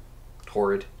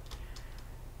horrid.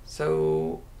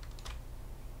 So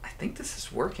I think this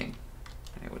is working.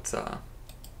 Okay, let's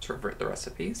revert the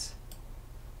recipes.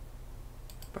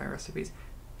 Buy recipes.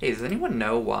 Hey, does anyone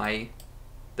know why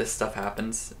this stuff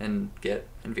happens in Git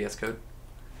and VS Code.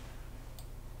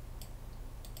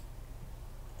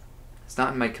 It's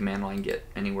not in my command line Git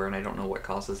anywhere, and I don't know what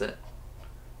causes it.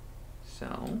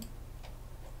 So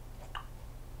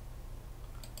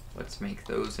let's make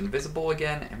those invisible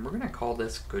again, and we're gonna call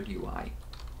this good UI.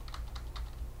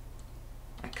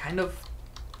 I kind of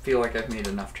feel like I've made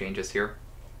enough changes here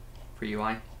for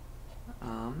UI.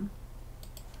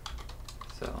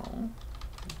 So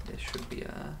this should be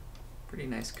a pretty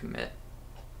nice commit.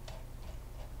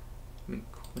 Let me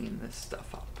clean this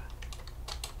stuff up.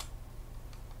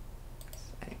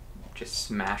 I just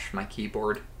smash my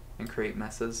keyboard and create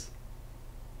messes.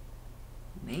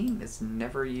 Name is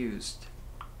never used.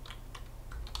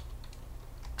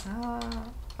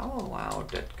 I'll allow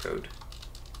dead code.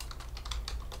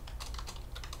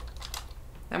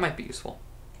 That might be useful.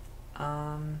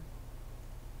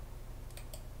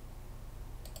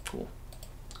 Cool.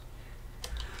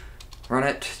 Run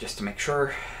it just to make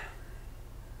sure.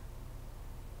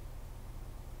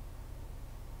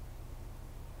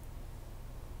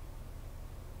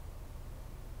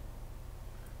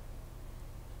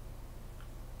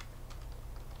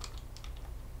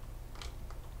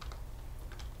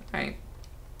 Alright.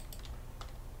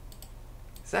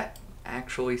 Is that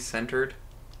actually centered?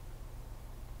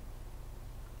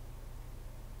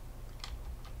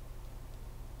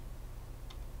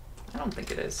 I don't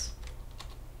think it is.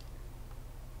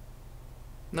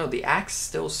 No, the axe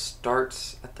still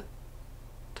starts at the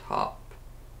top.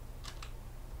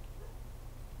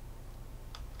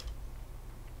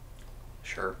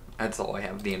 Sure, that's all I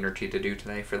have the energy to do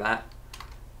today for that.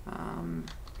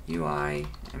 UI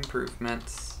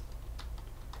improvements.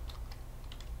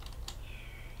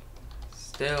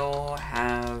 Still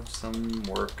have some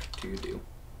work to do.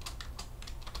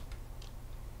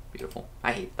 Beautiful.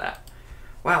 I hate that.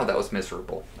 Wow, that was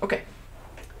miserable. Okay,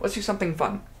 let's do something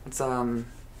fun. Let's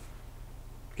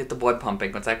get the blood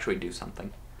pumping. Let's actually do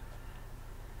something.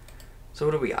 So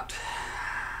what do we got?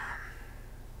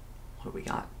 What do we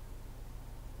got?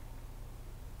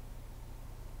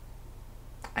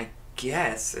 I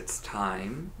guess it's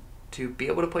time to be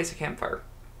able to place a campfire.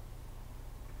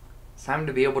 It's time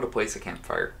to be able to place a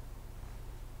campfire.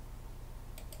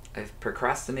 I've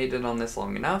procrastinated on this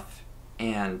long enough,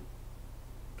 and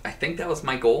I think that was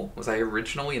my goal. Was I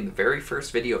originally in the very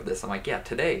first video of this, I'm like, yeah,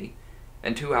 today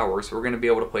in 2 hours we're going to be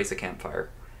able to place a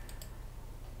campfire.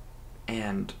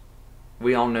 And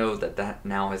we all know that that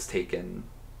now has taken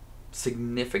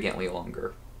significantly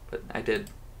longer, but I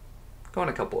did go on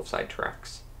a couple of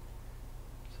sidetracks.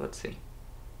 So let's see.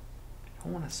 I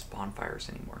don't want to spawn fires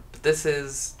anymore, but this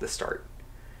is the start.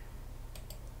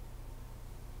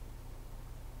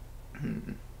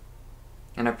 And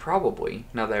I probably,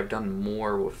 now that I've done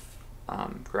more with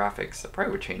graphics, I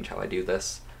probably would change how I do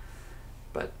this.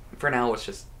 But for now, let's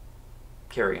just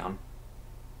carry on.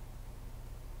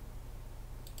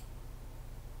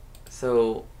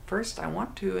 So first, I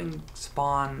want to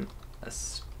spawn a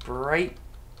sprite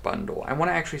bundle. I want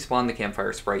to actually spawn the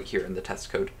campfire sprite here in the test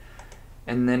code.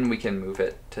 And then we can move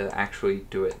it to actually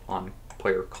do it on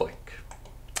player click.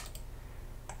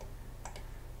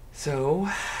 So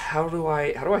how do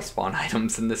I spawn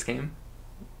items in this game?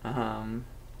 Where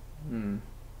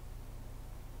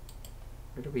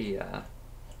do we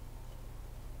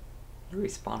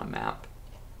spawn a map?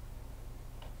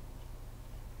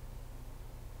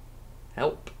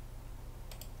 Help.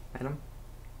 Item.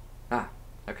 Ah,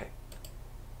 okay.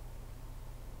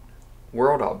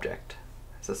 World object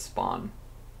as a spawn.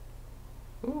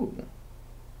 Ooh.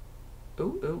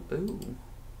 Ooh, ooh, ooh.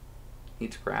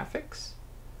 Needs graphics.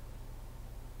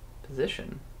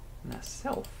 Position. And a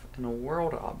self. And a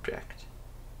world object.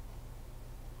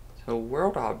 So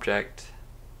world object.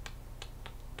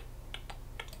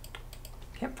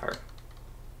 Campfire.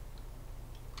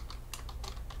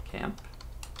 Camp.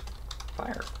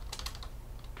 Fire.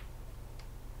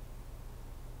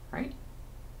 Right?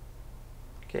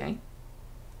 Okay.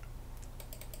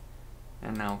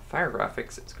 And now fire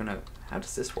graphics, it's gonna, how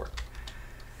does this work?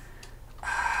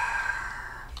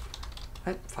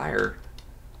 Let fire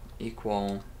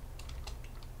equal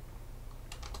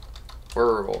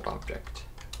world object.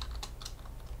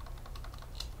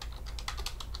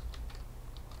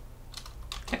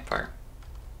 Campfire.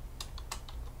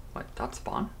 What, dot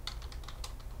spawn?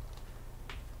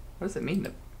 What does it mean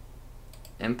to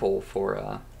impl for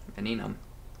an enum?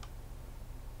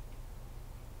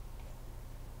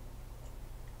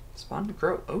 Spawn to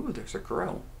grow. Oh, there's a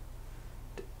grow.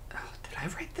 Did I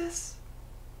write this?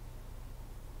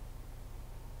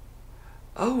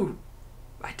 Oh,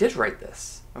 I did write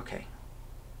this. Okay.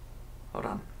 Hold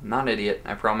on. I'm not an idiot.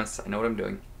 I promise. I know what I'm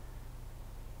doing.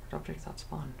 object dot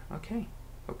spawn. Okay.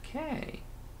 Okay.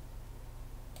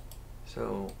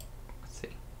 So let's see.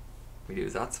 We do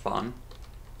dot spawn.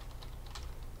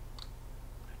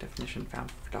 Definition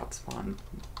found for dot spawn.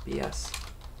 BS.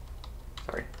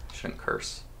 Sorry, I shouldn't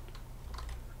curse.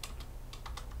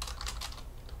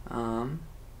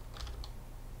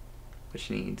 Which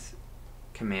needs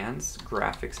commands,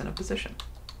 graphics, and a position.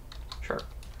 Sure.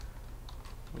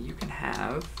 Well, you can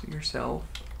have yourself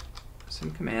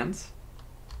some commands.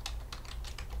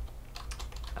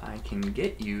 I can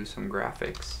get you some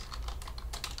graphics.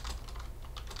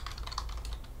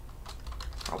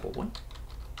 Probably.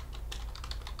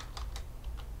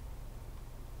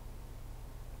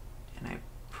 And I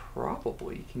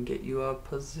probably can get you a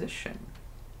position.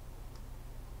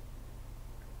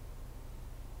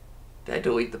 Did I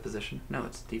delete the position? No,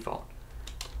 it's default.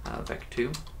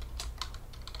 Vec2,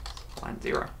 line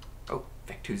 0. Oh,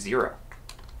 Vec2 0,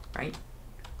 right?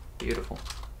 Beautiful.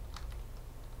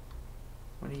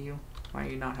 What are you? Why are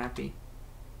you not happy?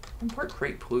 Import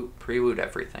create prelude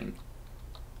everything.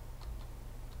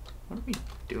 What are we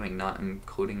doing not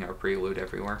including our prelude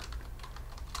everywhere?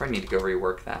 Probably need to go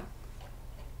rework that.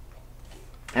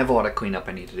 I have a lot of cleanup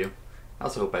I need to do. I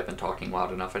also hope I've been talking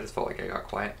loud enough. I just felt like I got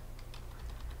quiet.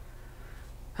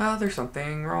 There's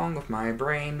something wrong with my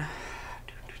brain.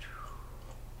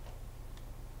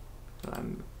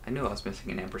 I knew I was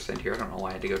missing an ampersand here. I don't know why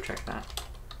I had to go check that.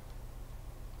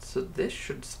 So this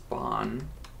should spawn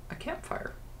a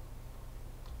campfire.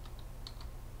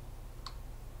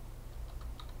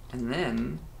 And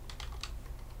then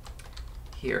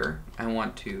here I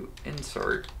want to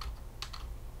insert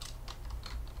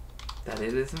that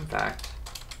it is in fact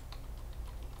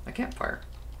a campfire.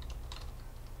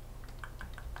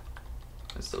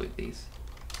 Let's delete these.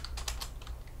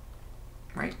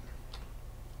 Right?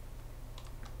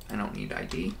 I don't need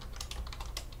ID.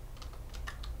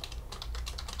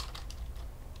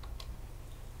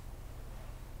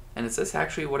 And is this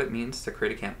actually what it means to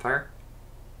create a campfire?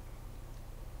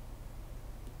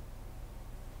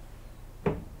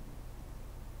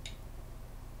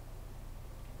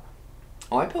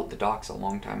 Oh, I built the docks a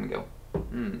long time ago.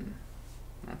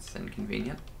 That's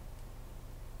inconvenient.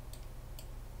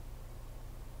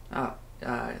 Because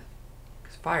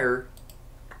fire,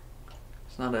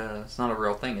 it's not a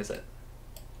real thing, is it?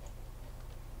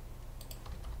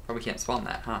 Probably can't spawn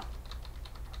that, huh?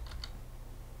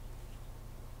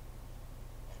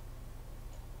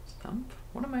 Stump?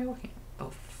 What am I looking at?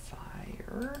 Oh,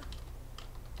 fire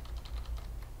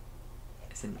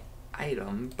is an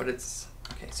item, but it's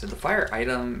okay. So the fire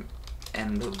item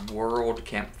and the world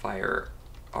campfire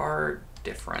are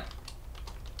different.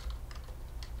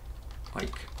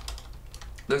 Like,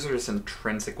 those are just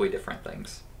intrinsically different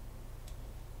things.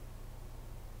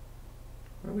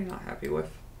 What are we not happy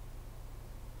with?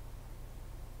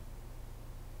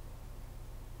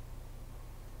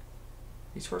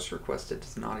 Resource requested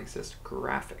does not exist.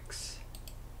 Graphics.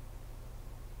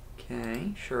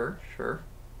 Okay, sure.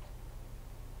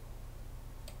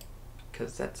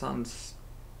 Because that's on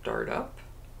startup.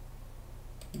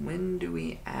 When do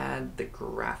we add the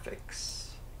graphics?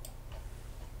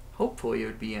 Hopefully it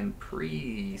would be in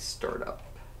pre-startup.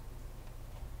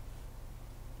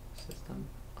 System,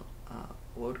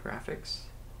 load graphics.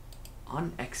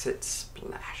 On exit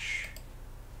splash.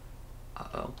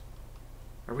 Uh-oh.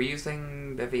 Are we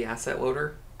using Bevy asset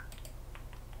loader?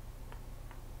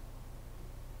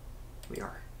 We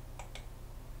are.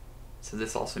 So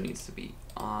this also needs to be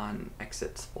on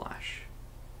exit splash.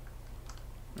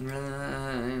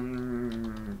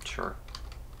 Sure.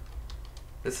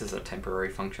 This is a temporary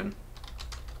function.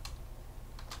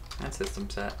 And system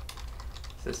set.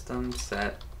 System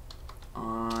set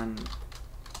on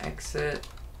exit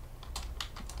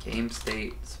game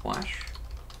state splash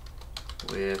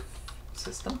with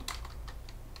system.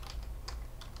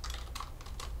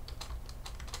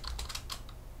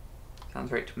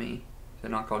 Sounds right to me. Is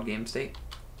it not called game state?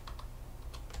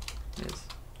 It is.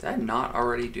 Did I not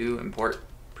already do import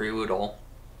prelude all?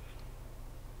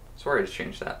 Sorry to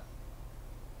change that.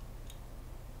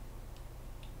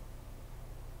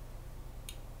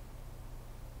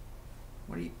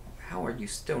 What are you, how are you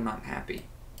still not happy?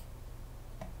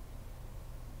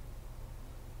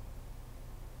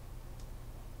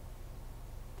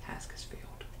 Task has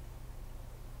failed.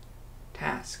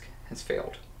 Task has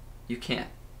failed. You can't.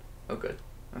 Oh, good.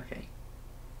 Okay.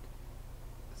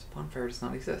 This bonfire does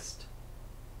not exist.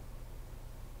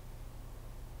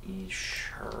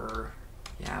 Sure.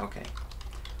 Yeah, okay.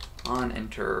 On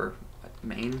enter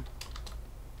main.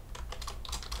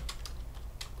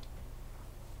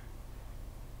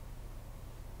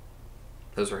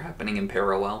 Those are happening in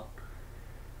parallel.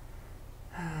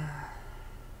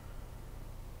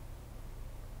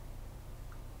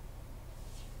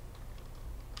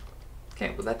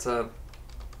 Okay, well that's a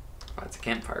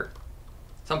campfire.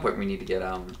 At some point we need to get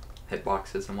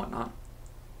hitboxes and whatnot.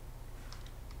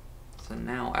 So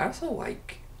now I also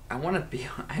like, I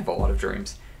have a lot of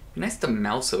dreams. It'd be nice to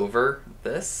mouse over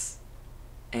this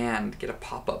and get a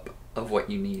pop-up of what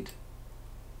you need.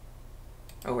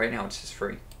 Oh, right now it's just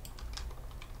free.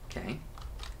 Okay.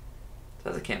 So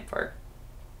that's a campfire.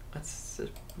 Let's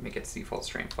make its default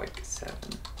strength like 7.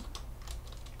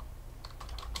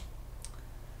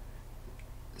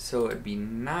 So it'd be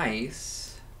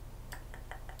nice.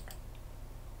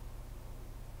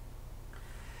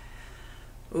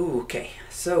 Ooh, okay.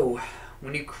 So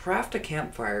when you craft a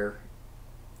campfire,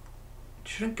 it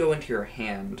shouldn't go into your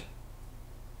hand.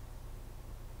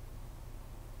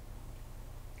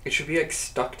 It should be like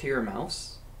stuck to your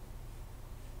mouse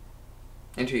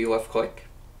until you left click.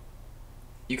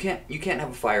 You can't have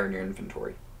a fire in your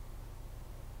inventory.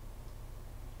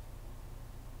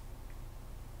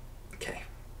 Okay.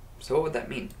 So what would that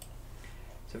mean?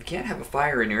 So if you can't have a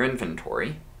fire in your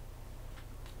inventory,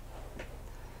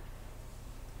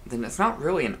 then it's not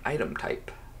really an item type.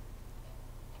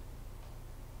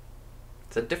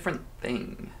 It's a different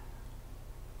thing.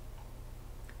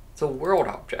 It's a world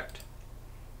object.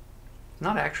 It's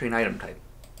not actually an item type.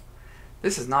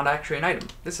 This is not actually an item.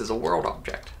 This is a world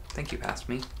object. Thank you, past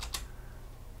me.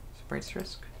 Sprites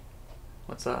risk.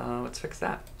 Let's fix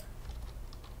that.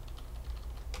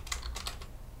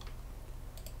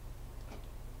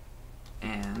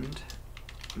 And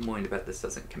I'm willing to bet this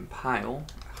doesn't compile.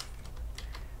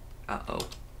 Uh-oh.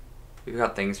 We've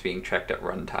got things being checked at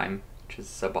runtime, which is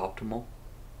suboptimal.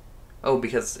 Oh,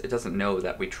 because it doesn't know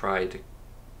that we tried to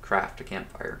craft a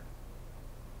campfire.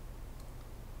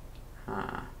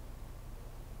 Huh.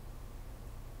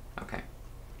 Okay.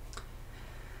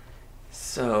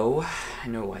 So, I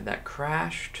know why that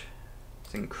crashed.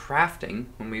 It's in crafting.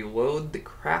 When we load the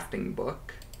crafting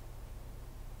book,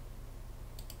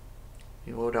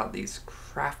 we load out these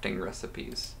crafting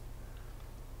recipes,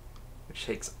 which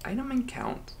takes item and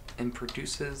count and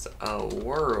produces a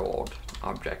world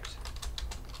object,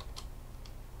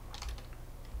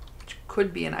 which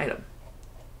could be an item.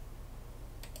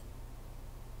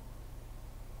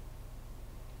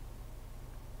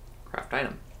 Craft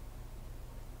item.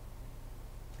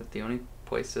 Is that the only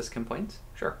place this complains?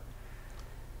 Sure.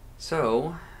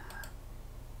 So,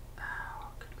 oh,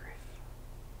 good grief.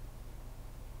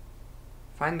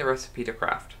 Find the recipe to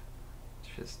craft.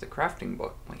 Which is the crafting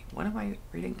book. Wait, what am I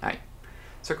reading?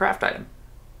 So craft item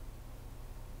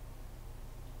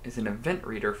is an event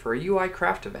reader for a UI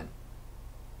craft event.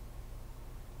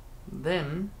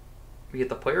 Then we get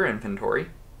the player inventory,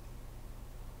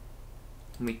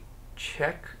 and we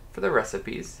check for the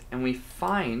recipes, and we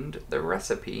find the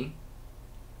recipe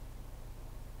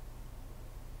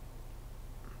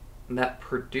that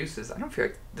produces, I don't feel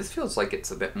like, this feels like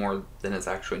it's a bit more than is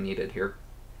actually needed here.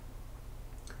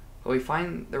 But we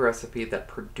find the recipe that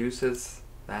produces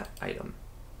that item.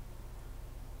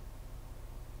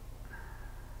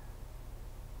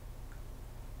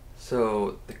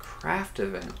 So the craft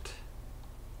event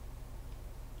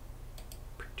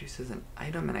produces an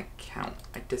item and a count.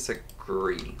 I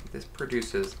disagree. This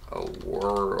produces a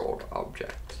world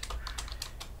object,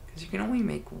 because you can only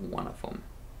make one of them.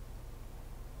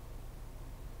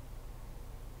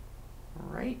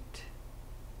 Right?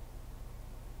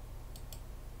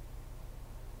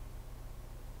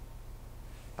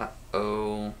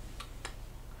 Uh-oh.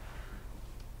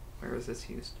 Where is this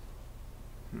used?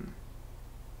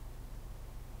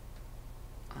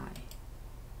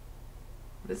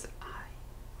 What is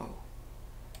I? Oh.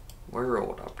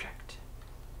 World object.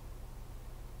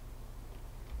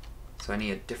 So I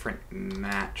need a different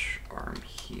match arm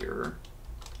here.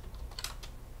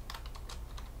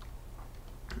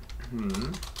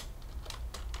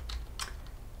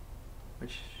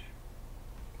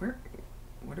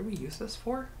 What do we use this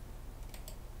for?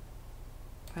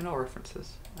 Find all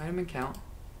references. Item and count.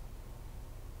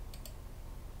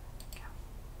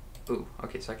 Ooh,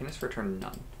 okay, so I can just return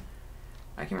none.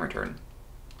 I can return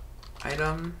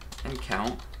item and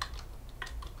count,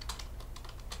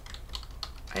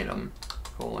 item,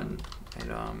 colon,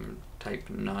 item type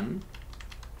none,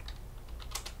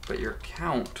 but your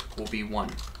count will be 1.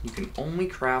 You can only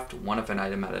craft one of an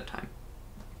item at a time.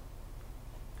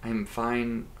 I'm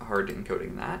fine hard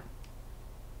encoding that.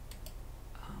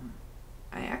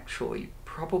 I actually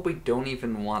probably don't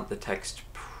even want the text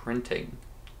printing.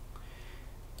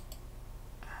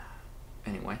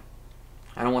 Anyway,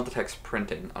 I don't want the text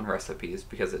printing on recipes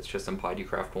because it's just implied you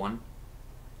craft one.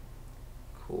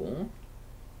 Cool.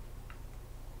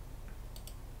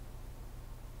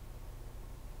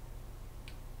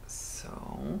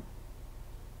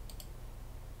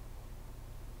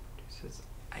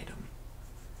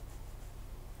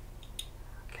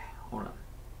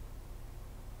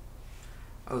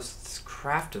 Oh, so this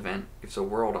craft event gives a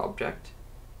world object.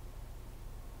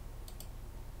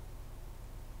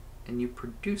 And you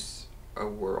produce a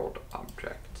world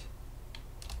object.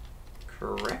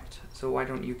 Correct? So why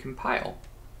don't you compile?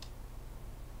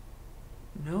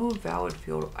 No valid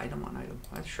field item on item.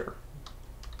 That's sure.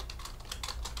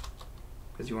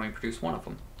 Because you only produce one of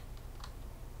them.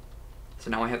 So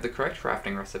now I have the correct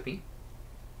crafting recipe.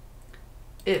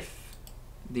 If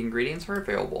the ingredients are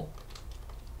available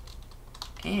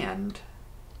and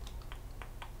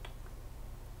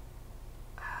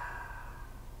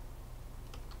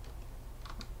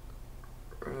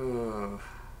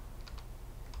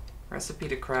recipe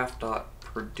to craft dot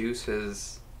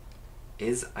produces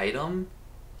is item.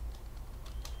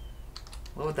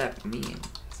 What would that mean?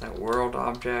 Is that world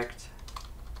object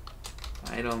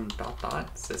item dot dot?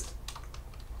 It's just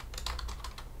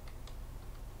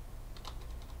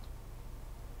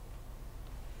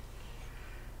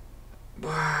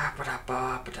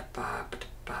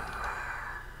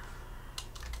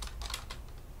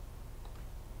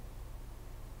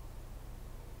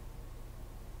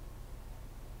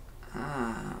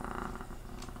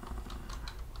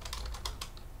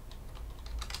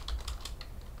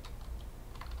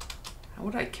how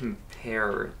would I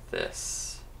compare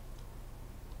this?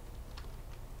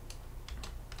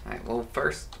 Alright, well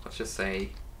first let's just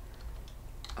say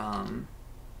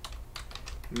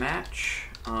match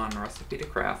on recipe to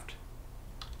craft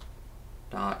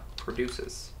dot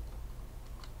produces.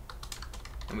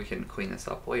 And we can clean this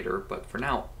up later, but for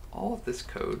now all of this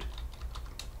code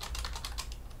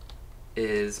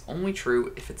is only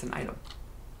true if it's an item.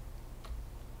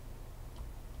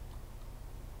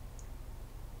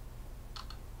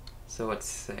 So let's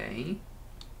say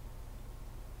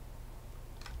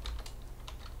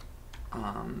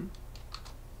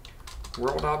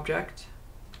world object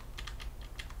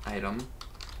item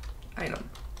item.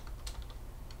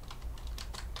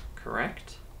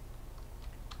 Correct?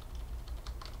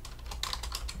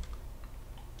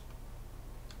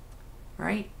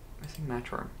 Right? Missing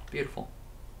match arm. Beautiful.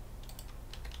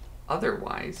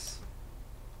 Otherwise,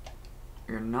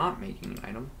 you're not making an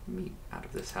item. Meat out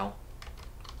of this hell.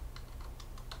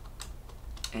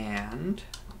 And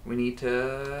we need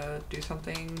to do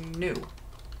something new.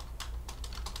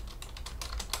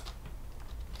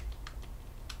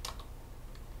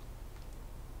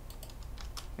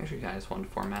 Actually, I just wanted to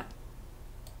format.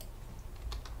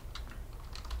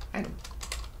 Item.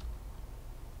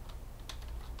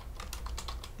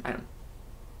 Item.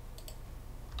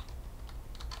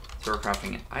 So we're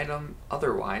crafting an item,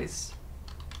 otherwise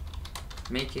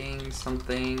making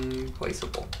something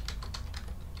placeable.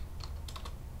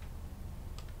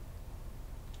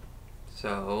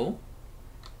 So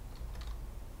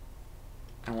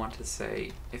I want to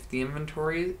say if the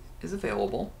inventory is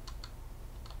available,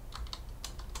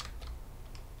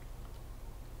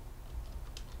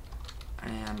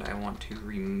 and I want to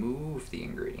remove the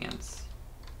ingredients.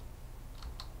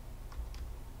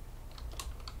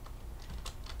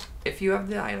 If you have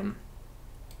the item,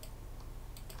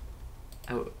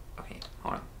 oh, okay,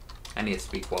 hold on. I need to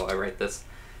speak while I write this.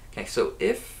 Okay, so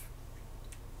if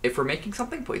we're making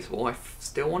something placeable, I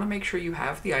still want to make sure you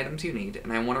have the items you need,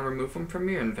 and I want to remove them from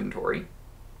your inventory.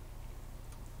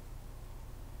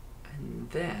 And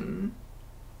then,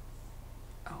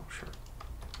 oh, sure.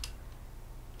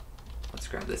 Let's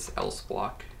grab this else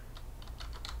block.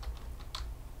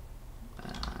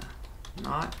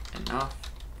 Not enough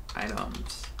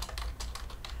items.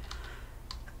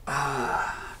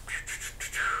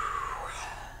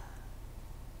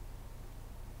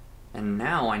 And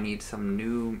now I need some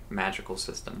new magical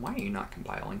system. Why are you not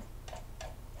compiling?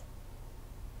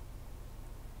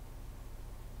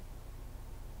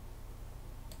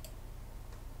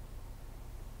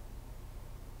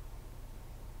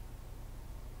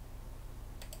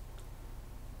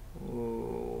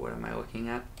 Ooh, what am I looking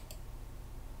at?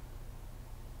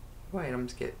 UI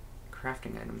items get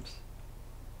crafting items.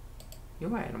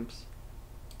 UI items.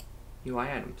 UI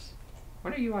items.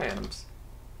 What are UI items?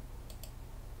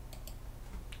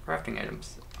 Crafting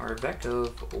items are a vec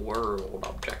of world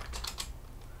object.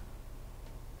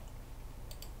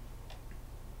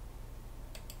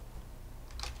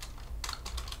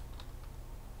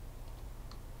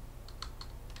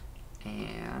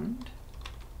 And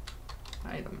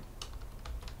item.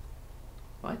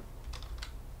 What?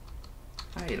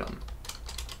 Item.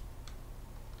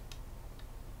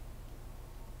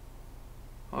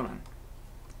 Hold on.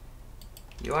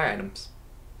 UI items.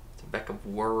 It's a vec of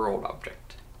world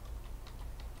object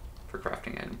for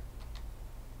crafting item.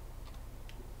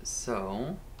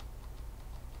 So,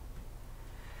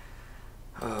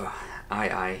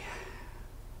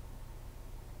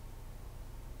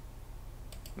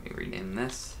 Let me rename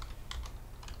this.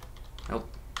 Nope.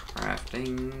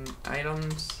 Crafting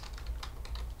items.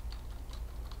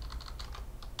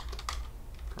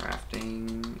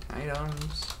 Crafting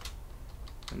items.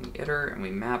 And we iter and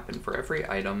we map, and for every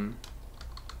item,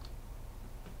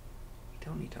 we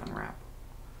don't need to unwrap.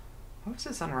 What was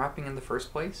this unwrapping in the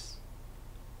first place?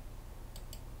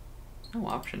 There's no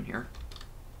option here.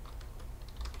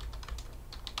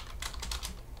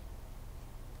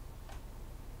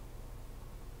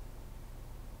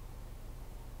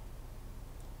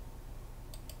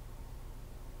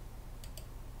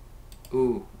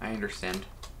 Ooh, I understand.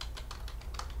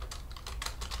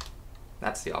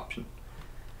 That's the option.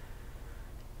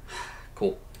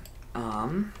 Cool.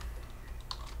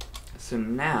 So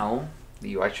now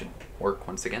the UI should work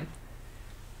once again.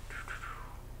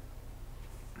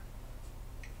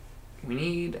 We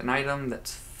need an item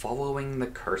that's following the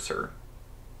cursor.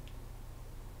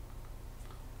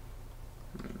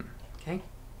 Okay.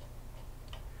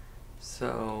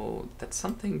 So that's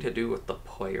something to do with the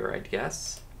player, I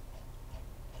guess.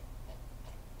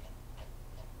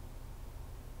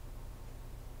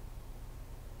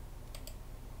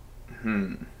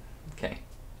 Okay.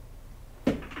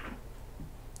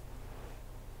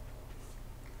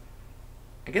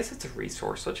 I guess it's a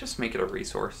resource. Let's just make it a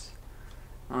resource.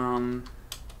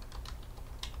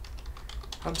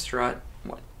 Hubstrut,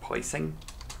 what, placing?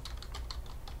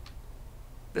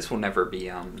 This will never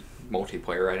be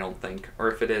multiplayer, I don't think.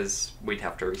 Or if it is, we'd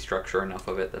have to restructure enough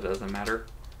of it that doesn't matter.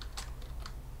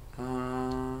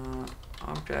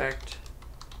 Object.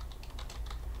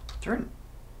 Is there an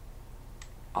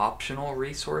optional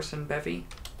resource in Bevy?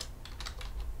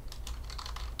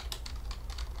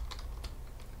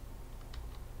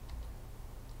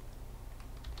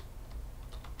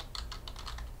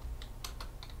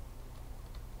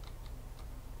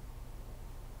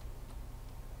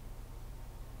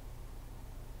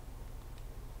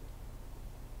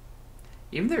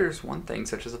 Even if there's one thing,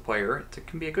 such as a player, it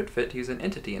can be a good fit to use an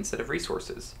entity instead of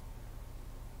resources.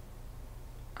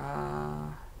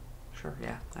 Sure,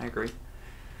 yeah, I agree.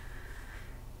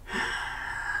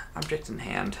 Object in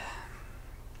hand.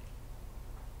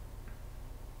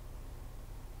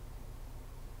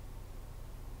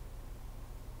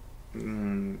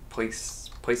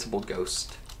 Placeable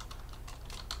ghost.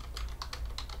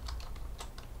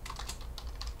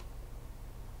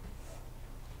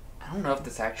 I don't know if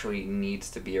this actually needs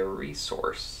to be a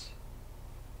resource.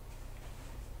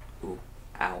 Ooh,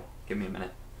 ow. Give me a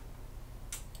minute.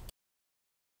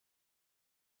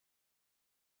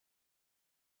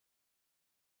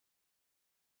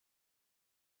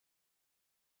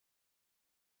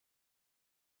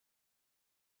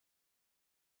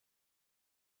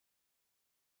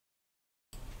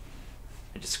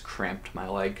 I just cramped my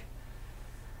leg.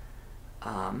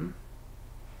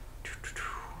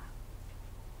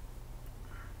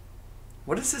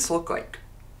 What does this look like?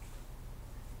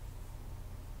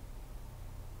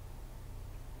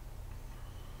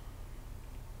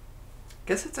 I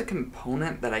guess it's a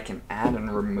component that I can add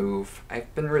and remove.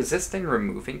 I've been resisting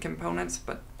removing components,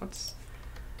 but let's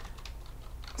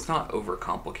not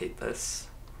overcomplicate this.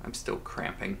 I'm still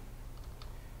cramping.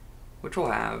 Which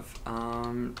will have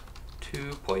to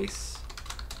place,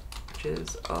 which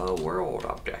is a world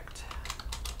object.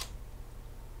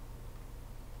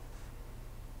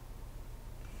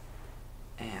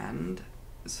 And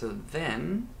so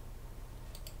then,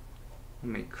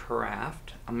 when we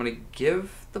craft, I'm going to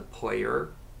give the player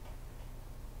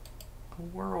a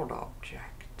world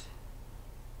object.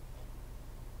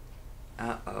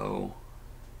 Uh-oh.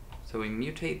 So we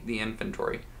mutate the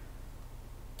inventory.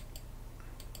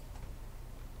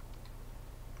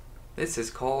 This is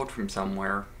called from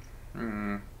somewhere.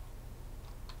 Isn't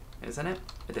it?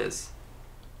 It is.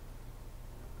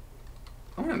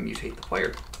 I'm going to mutate the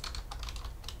player.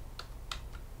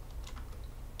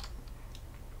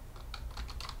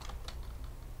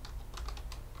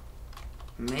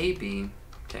 Maybe.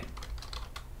 Okay.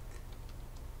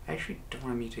 I actually don't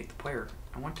want to mutate the player.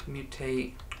 I want to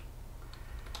mutate.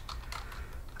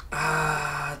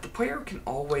 The player can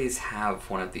always have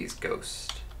one of these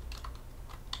ghosts.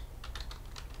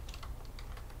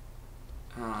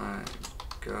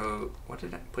 What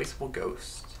did I? Placeable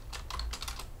ghost.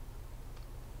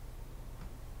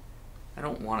 I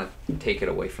don't want to take it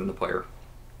away from the player.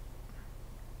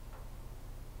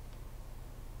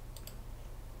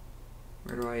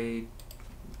 Where do I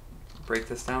break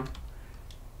this down?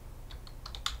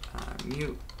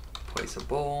 Mute,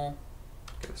 placeable,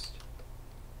 ghost.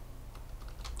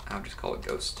 I'll just call it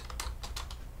ghost.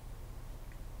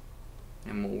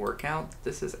 And we'll work out that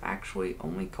this is actually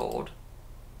only called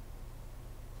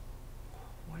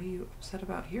What are you upset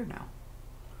about here now?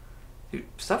 Dude,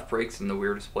 stuff breaks in the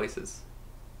weirdest places.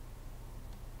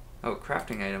 Oh,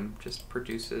 crafting item just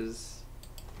produces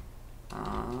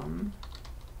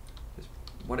just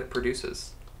what it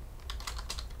produces.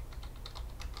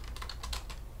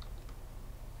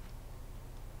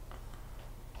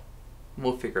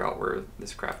 We'll figure out where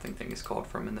this crafting thing is called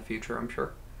from in the future, I'm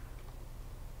sure.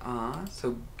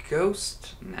 So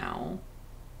ghost now.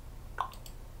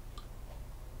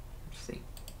 Let's see.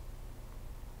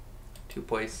 2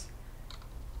 place.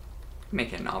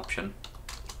 Make it an option.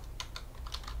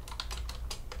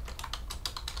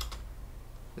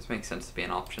 This makes sense to be an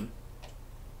option.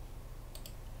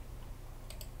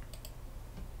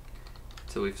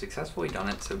 So we've successfully done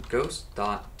it. So ghost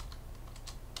dot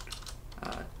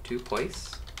 2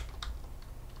 place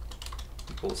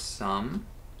equals sum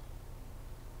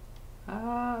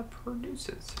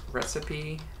produces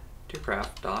recipe to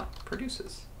craft dot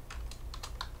produces.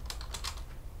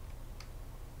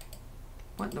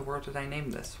 What in the world did I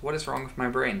name this? What is wrong with my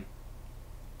brain?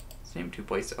 Let's name 2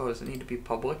 place. Oh, does it need to be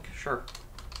public? Sure.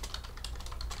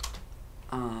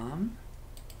 So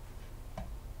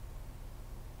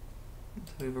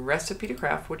we have a recipe to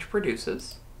craft which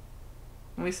produces,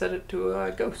 and we set it to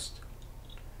a ghost,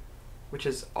 which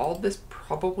is all this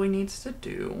probably needs to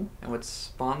do, and would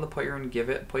spawn the player and give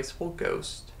it a placeable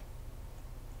ghost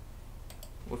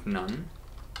with none.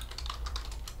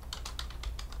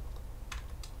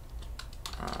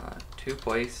 2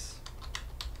 place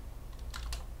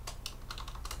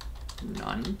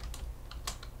none,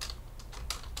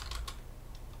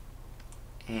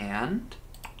 and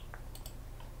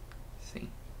let's see.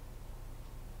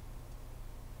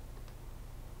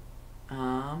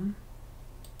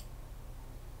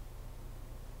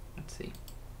 Let's see.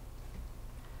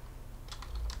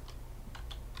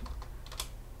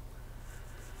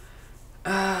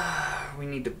 We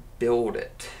need to build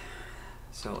it.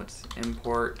 So let's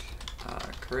import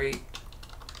create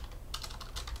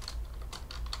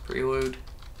prelude.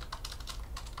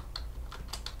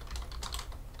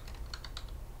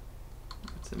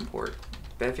 Let's import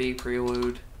Bevy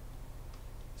prelude.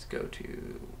 Let's go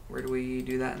to, where do we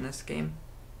do that in this game?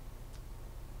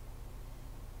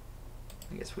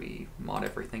 I guess we mod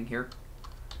everything here.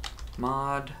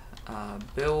 Mod,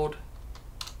 build.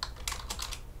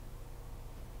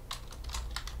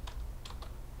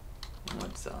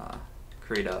 Let's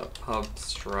create a pub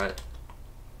strut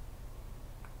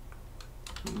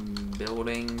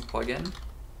building plugin.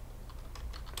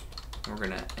 We're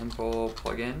gonna import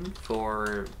plugin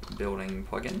for building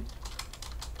plugin.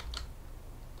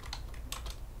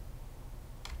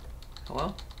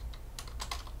 Hello?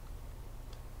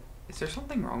 Is there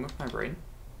something wrong with my brain?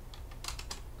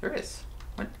 There is.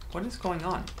 What is going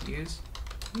on? Use.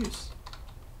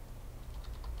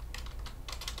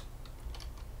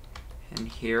 And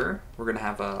here we're gonna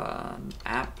have an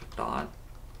app dot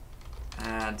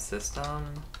add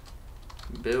system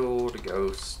build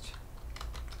ghost.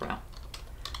 Wow.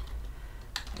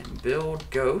 And build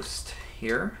ghost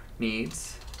here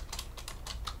needs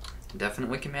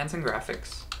definitely commands and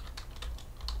graphics.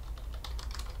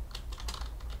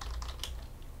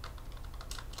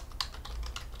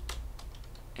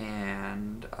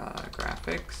 And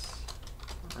graphics,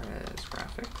 res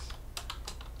graphics.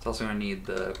 It's also going to need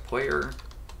the player,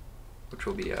 which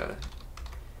will be a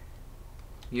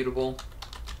mutable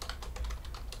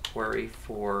query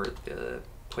for the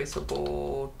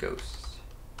placeable ghosts.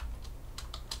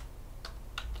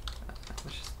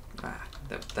 Let's just,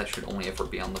 that should only ever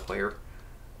be on the player.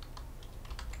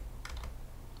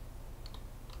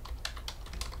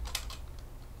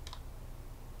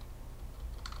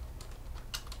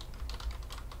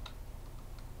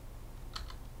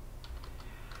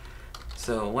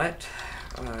 So let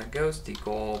ghost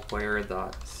equal player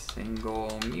dot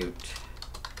single mute.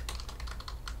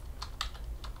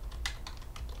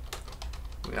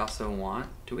 We also want,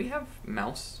 do we have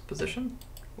mouse position?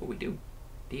 Well, we do.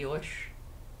 Delish.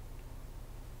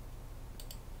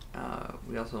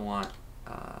 We also want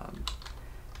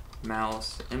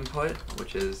mouse input,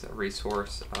 which is a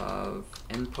resource of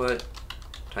input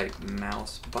type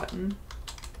mouse button,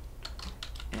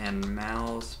 and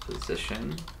mouse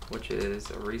position, which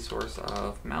is a resource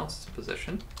of mouse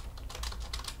position.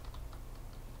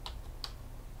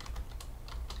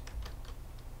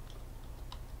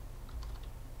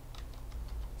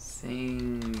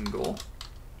 Single.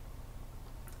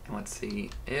 And let's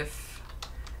see, if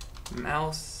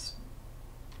mouse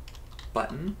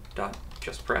button dot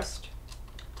just pressed,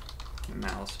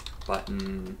 mouse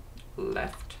button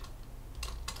left,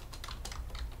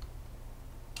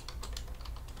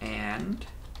 and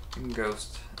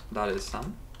ghost dot is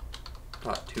sum.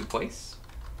 dot to place.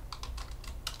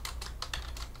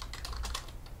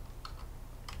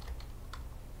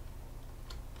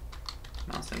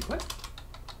 Mouse input.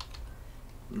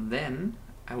 Then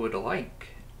I would like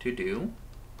to do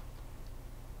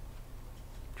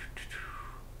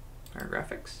fire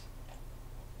graphics.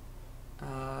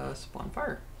 Spawn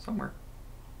fire somewhere.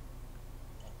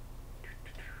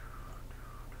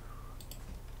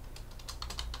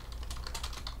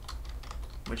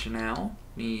 Which now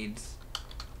needs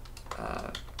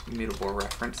mutable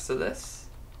reference to this,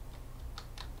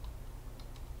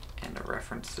 and a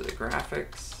reference to the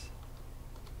graphics,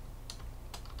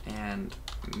 and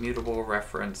mutable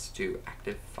reference to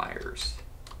active fires.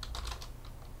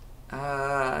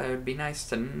 It'd be nice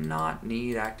to not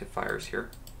need active fires here,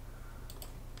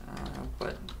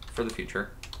 but for the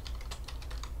future.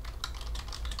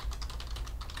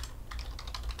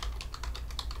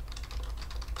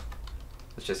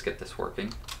 Let's just get this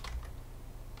working.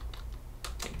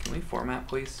 Okay, can we format,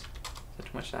 please? Is that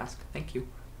too much to ask? Thank you.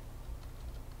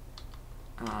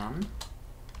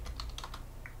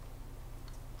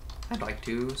 I'd like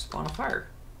to spawn a fire.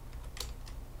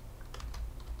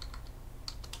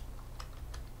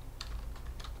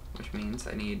 Which means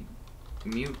I need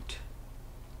mute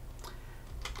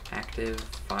active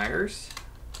fires,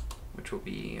 which will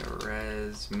be a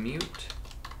res mute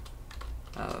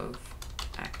of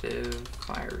active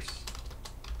fires.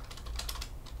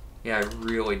 Yeah, I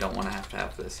really don't want to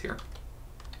have this here.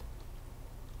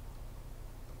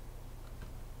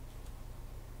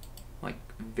 Like,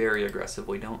 very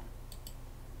aggressively don't.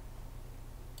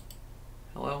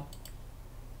 Hello?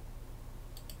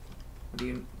 What do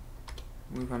you...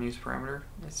 Move unused parameter?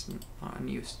 It's not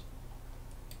unused.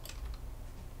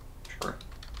 Sure.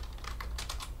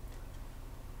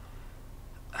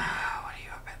 What are you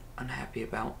unhappy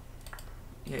about?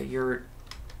 Yeah, you're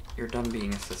done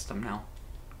being a system now.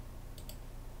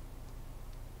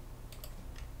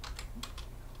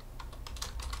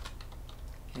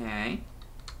 Okay.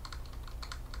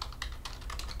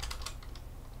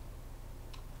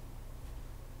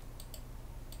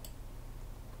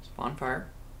 Spawn fire.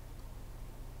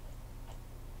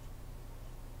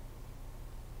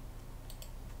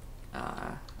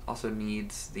 Also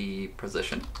needs the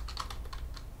position,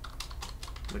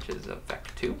 which is a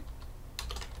vec2.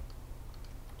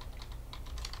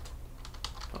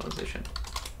 Position.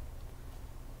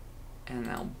 And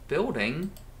now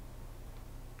building,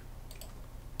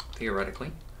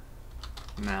 theoretically,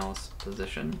 mouse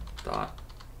position dot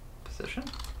position.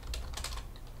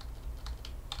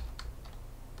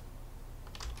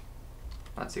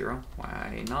 Not 0.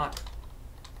 Why not?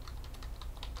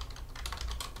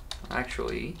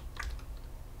 Actually,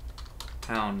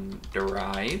 pound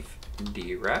derive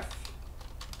deref.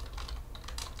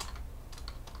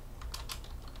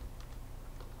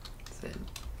 That's it.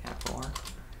 Capital R.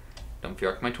 Don't feel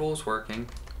like my tool's working.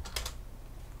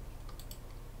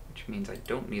 Which means I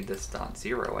don't need this dot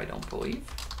 0, I don't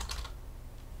believe.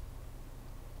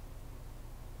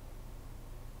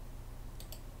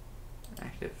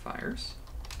 Active fires.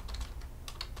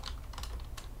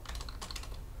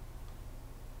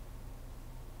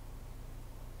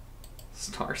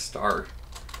 Star.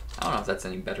 I don't know if that's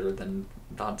any better than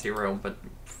 .0, but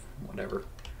whatever.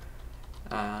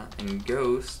 And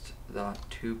ghost dot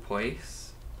to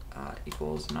place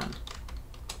equals none.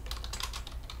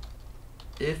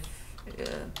 If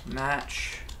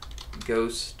match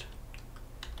ghost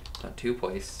dot to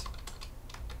place,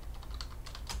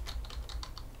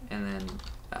 and then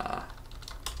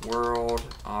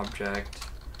world object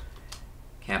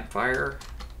campfire,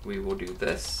 we will do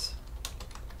this.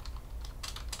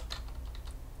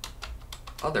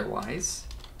 Otherwise,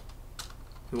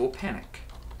 we will panic.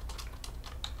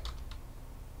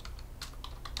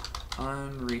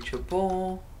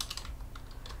 Unreachable.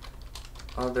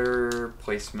 Other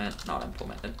placement not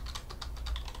implemented.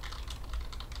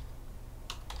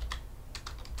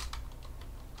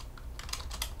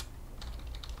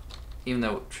 Even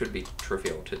though it should be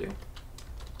trivial to do.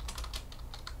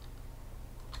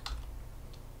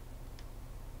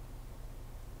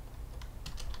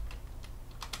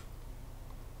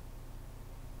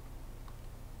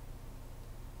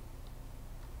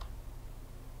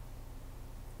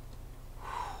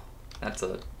 That's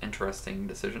an interesting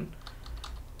decision.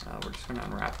 We're just going to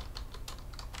unwrap.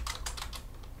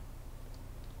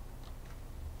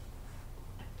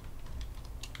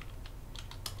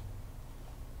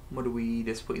 What are we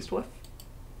displeased with?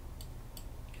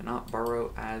 Cannot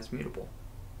borrow as mutable.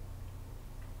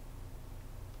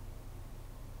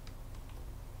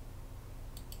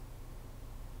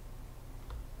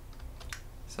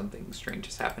 Something strange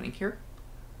is happening here.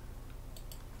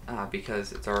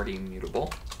 because it's already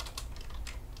mutable.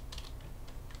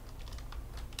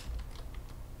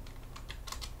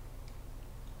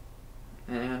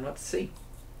 And let's see.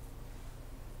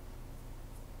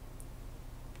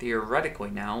 Theoretically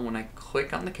now, when I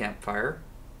click on the campfire,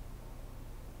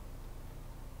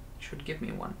 it should give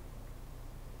me one.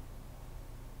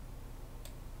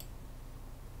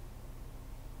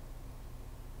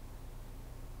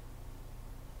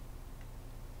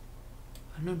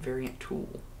 Unknown variant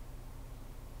tool.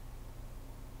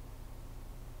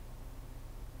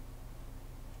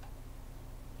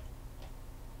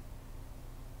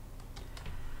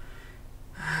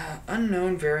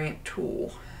 Unknown variant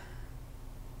tool.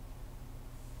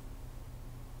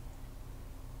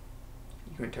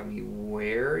 You gonna tell me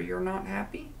where you're not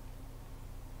happy?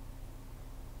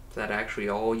 Is that actually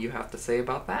all you have to say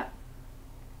about that?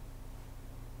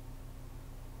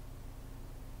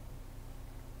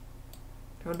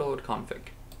 TODO load config.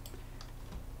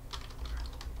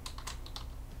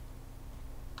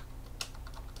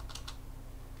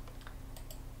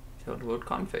 TODO load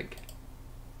config.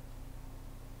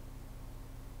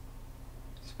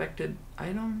 Expected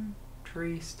item,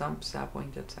 tree, stump,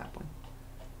 sapling, dead sapling.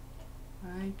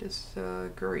 I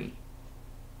disagree.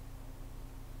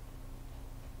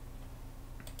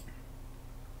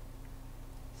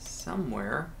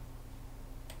 Somewhere.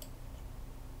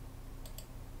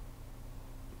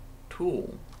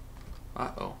 Tool.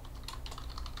 Uh-oh.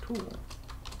 Tool.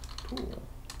 Tool.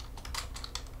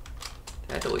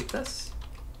 Did I delete this?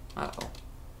 Uh-oh.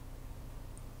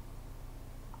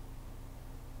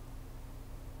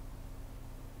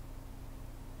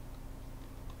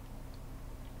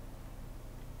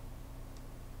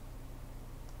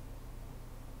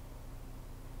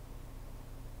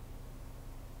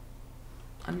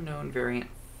 Unknown variant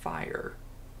fire.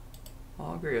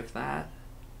 I'll agree with that.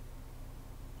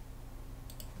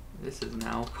 This is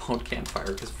now called Campfire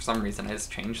because for some reason I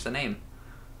just changed the name.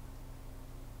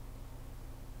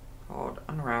 Called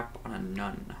Unwrap on a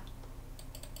Nun.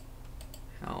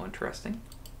 How interesting.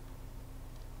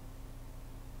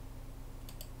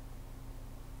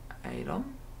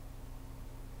 Item.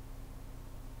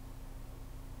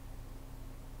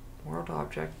 World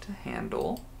object to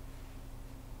handle.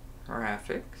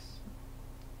 Graphics.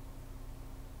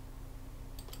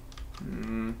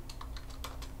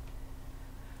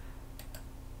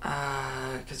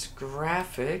 Because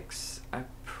graphics, I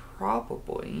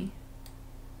probably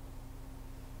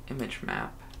image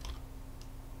map.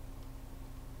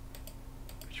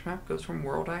 Image map goes from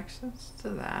world access to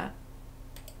that.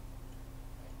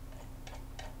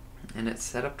 And it's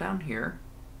set up down here.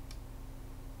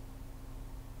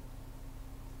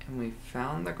 And we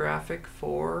found the graphic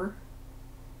for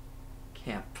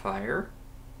Campfire.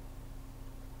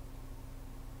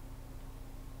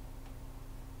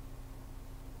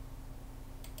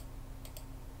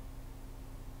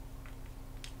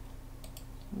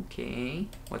 Okay,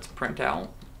 let's print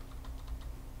out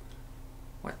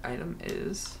what item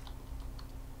is.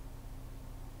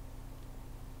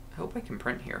 I hope I can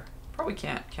print here. Probably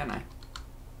can't, can I?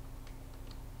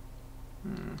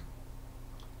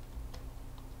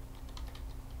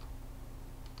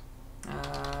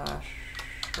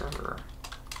 Sure.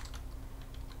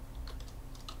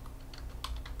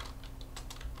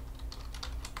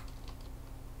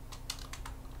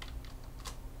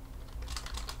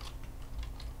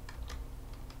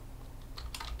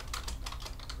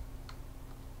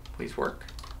 Please work.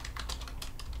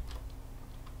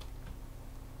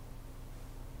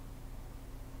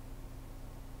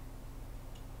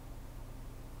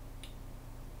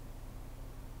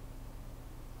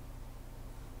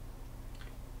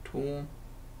 Tool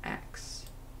X.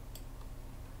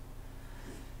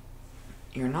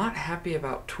 You're not happy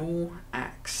about Tool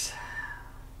X.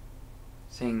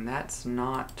 Saying that's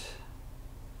not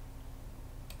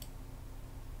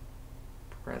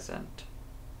present.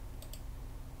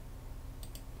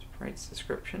 Sprite's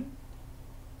description.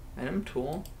 Item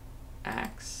tool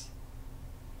X.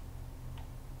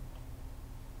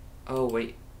 Oh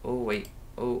wait. Oh wait.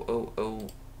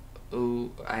 Oh,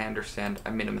 I understand.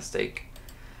 I made a mistake.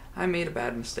 I made a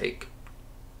bad mistake.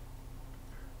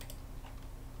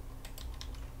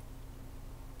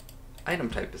 Item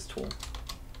type is tool.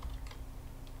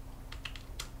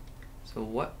 So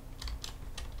what?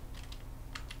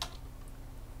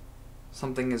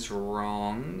 Something is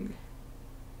wrong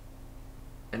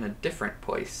in a different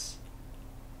place.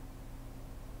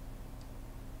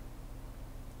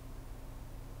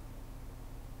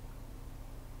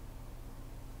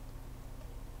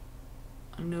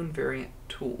 Unknown variant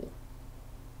tool.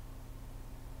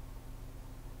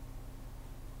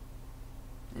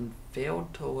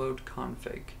 failed to load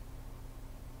config.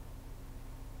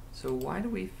 So why do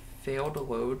we fail to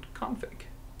load config?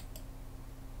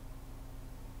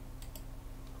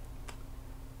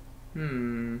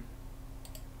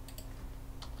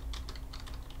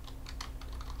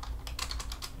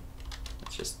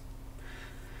 Let's just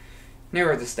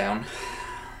narrow this down.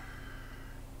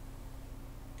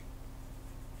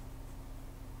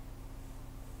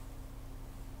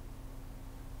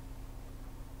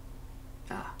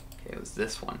 Okay, it was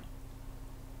this one.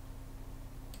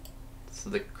 So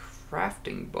the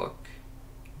crafting book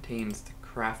contains the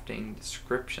crafting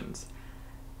descriptions.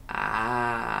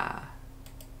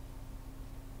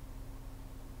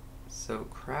 So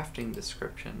crafting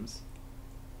descriptions.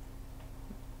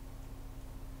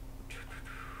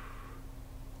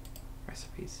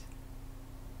 Recipes.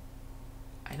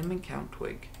 Item and count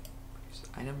twig.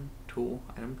 Item tool.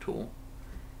 Item tool.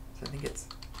 So I think it's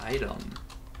item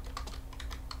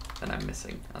that I'm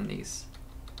missing on these.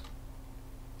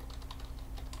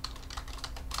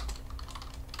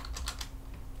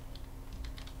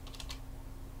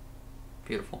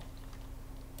 Beautiful.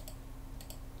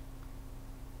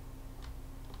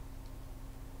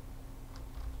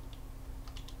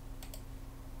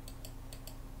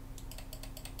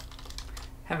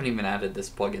 Haven't even added this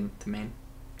plugin to main.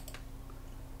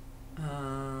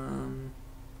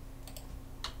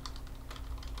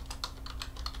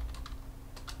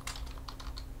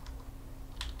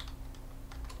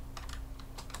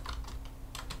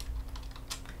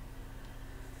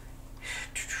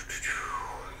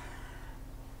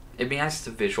 It'd be nice to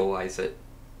visualize it.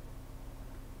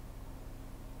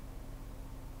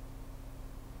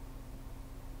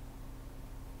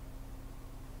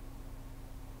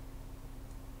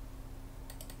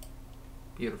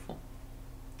 Beautiful.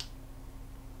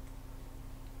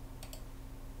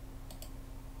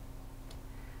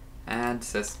 Add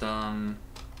system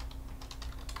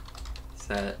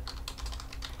set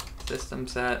system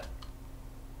set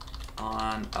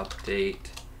on update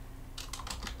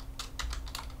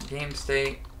game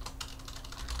state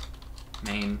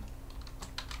main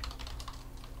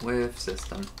with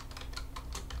system.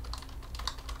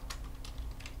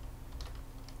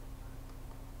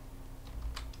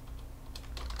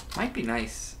 Might be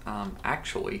nice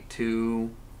actually to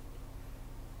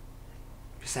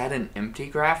just add an empty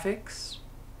graphics.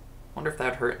 Wonder if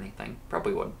that'd hurt anything.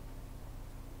 Probably would.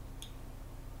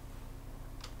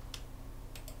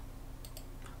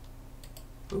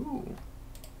 Ooh.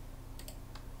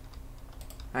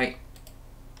 Right.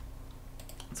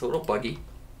 It's a little buggy.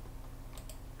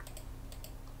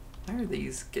 Why are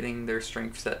these getting their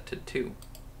strength set to 2?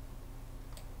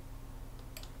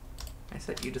 I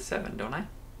set you to 7, don't I?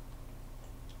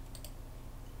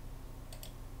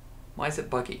 Why is it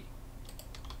buggy?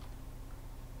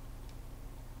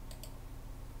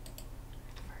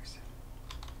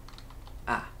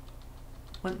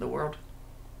 What in the world?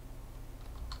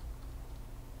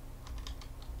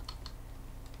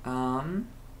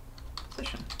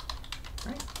 Position,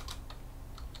 right?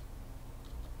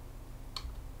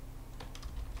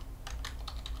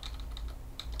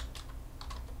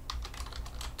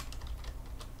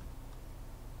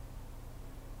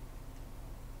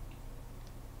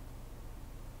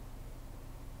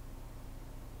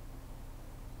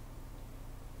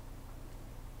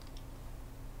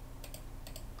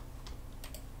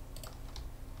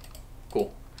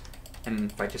 Cool.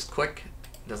 And if I just click,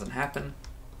 it doesn't happen.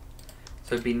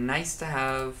 So it'd be nice to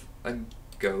have a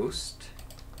ghost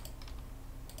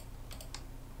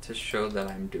to show that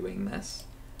I'm doing this,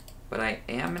 but I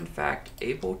am in fact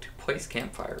able to place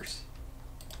campfires.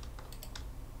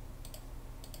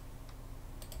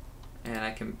 And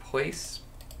I can place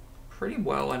pretty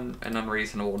well an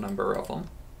unreasonable number of them.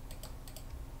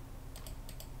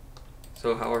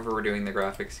 So however we're doing the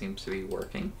graphics seems to be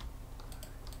working.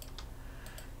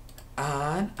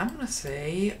 I'm gonna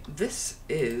say this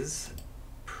is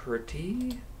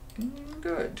pretty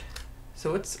good.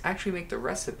 So let's actually make the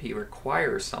recipe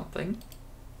require something,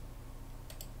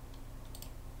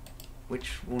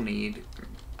 which we'll need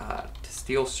to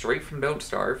steal straight from Don't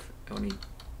Starve. We'll need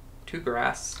 2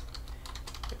 grass.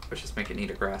 Let's just make it need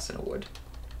a grass and a wood.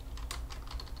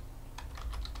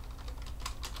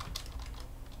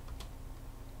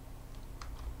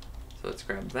 So let's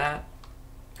grab that,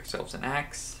 ourselves an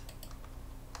axe.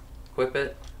 Equip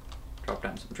it, drop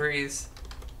down some trees,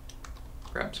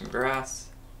 grab some grass.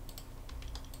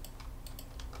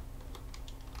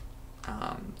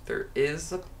 There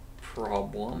is a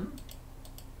problem.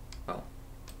 Well,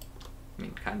 I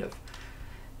mean, kind of.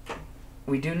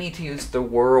 We do need to use the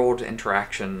world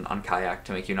interaction on Kayak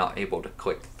to make you not able to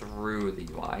click through the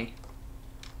UI.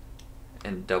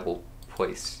 and double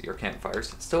place your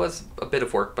campfires. It still has a bit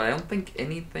of work, but I don't think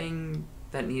anything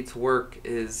that needs work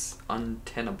is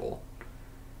untenable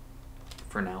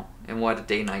for now. And we'll add a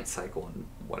day-night cycle and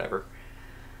whatever.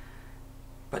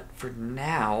 But for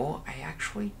now, I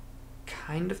actually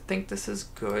kind of think this is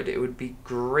good. It would be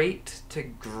great to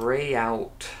gray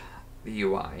out the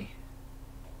UI.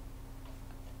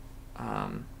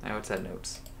 I would set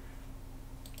notes.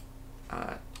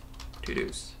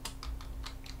 To-dos.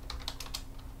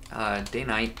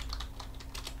 Day-night.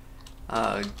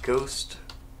 Ghost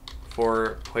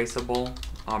for placeable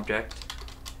object.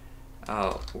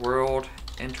 World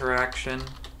interaction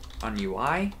on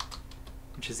UI,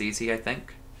 which is easy, I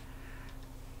think.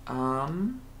 I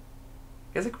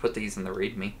guess I could put these in the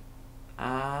README.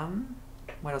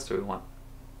 What else do we want?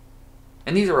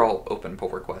 And these are all open pull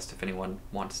requests if anyone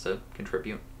wants to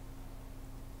contribute.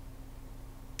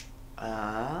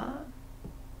 Goes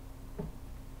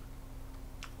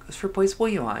for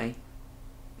placeable UI,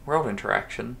 world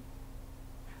interaction,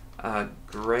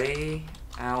 gray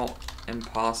out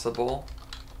impossible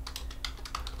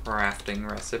crafting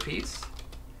recipes,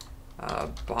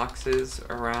 boxes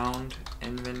around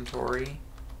inventory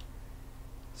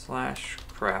 /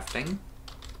 crafting,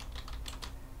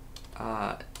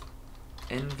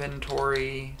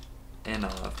 inventory in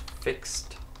a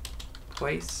fixed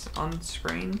place on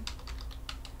screen,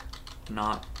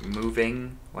 not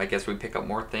moving, like as we pick up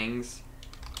more things,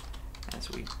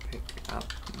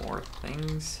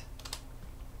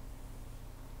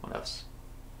 What else?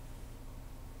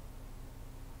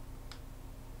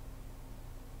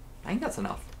 I think that's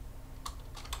enough.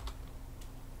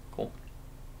 Cool.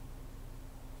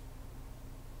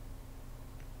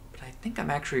 But I think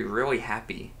I'm actually really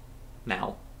happy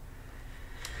now.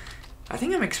 I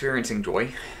think I'm experiencing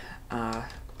joy.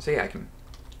 So yeah, I can...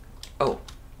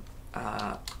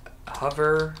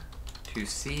 hover to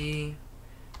see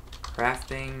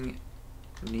crafting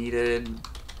needed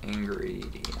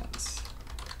ingredients.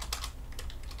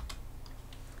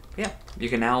 Yeah, you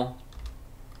can now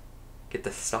get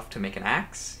the stuff to make an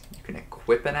axe. You can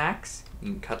equip an axe.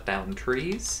 You can cut down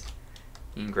trees.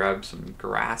 You can grab some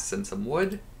grass and some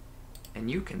wood.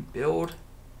 And you can build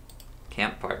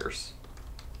campfires.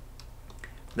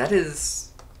 That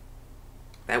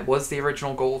was the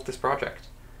original goal of this project.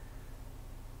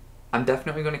 I'm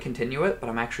definitely going to continue it, but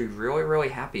I'm actually really, really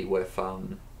happy with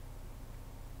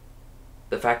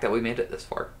the fact that we made it this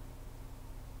far.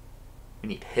 We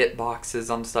need hitboxes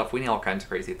on stuff. We need all kinds of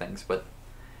crazy things, but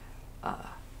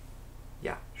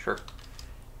yeah, sure.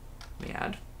 Let me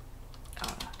add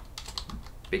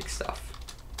big stuff.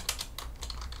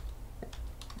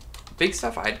 Big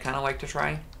stuff I'd kind of like to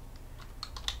try,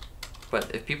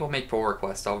 but if people make pull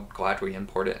requests, I'll gladly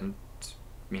import it and,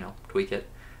 you know, tweak it.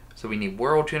 So we need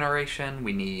world generation,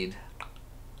 we need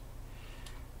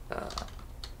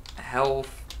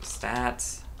health,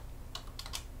 stats,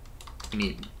 we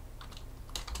need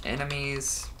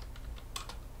enemies.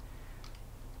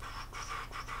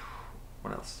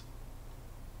 What else?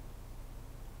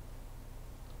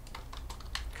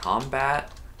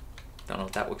 Combat. Don't know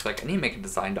what that looks like. I need to make a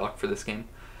design doc for this game.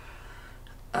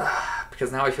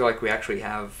 Because now I feel like we actually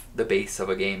have the base of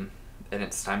a game and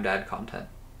it's time to add content.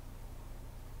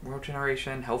 World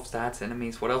generation, health stats,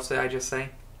 enemies. What else did I just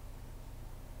say?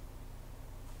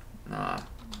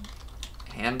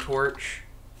 Hand torch,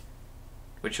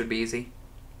 which should be easy.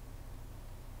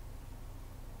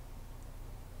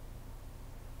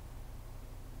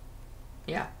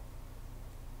 Yeah.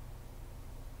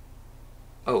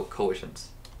 Oh, collisions.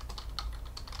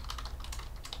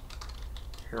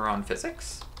 Huron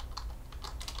physics.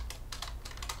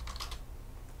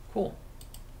 Cool.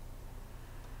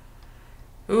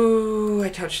 Ooh, I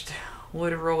touched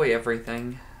literally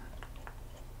everything.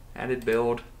 Added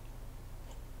build.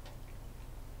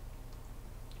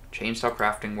 Changed how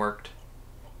crafting worked.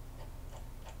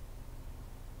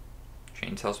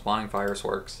 Changed how spawning fires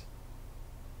works.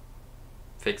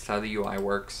 Fixed how the UI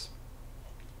works.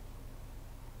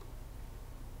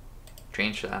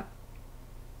 Changed that.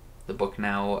 The book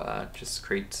now just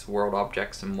creates world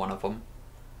objects in one of them.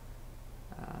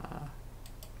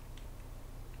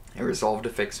 It resolved to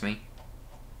fix me.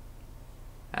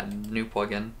 Add a new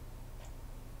plugin.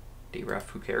 Deref,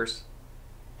 who cares?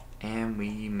 And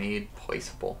we made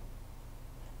placeable.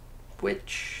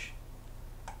 Which,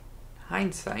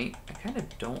 hindsight, I kind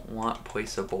of don't want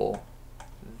placeable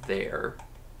there.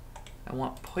 I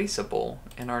want placeable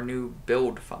in our new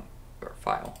build file.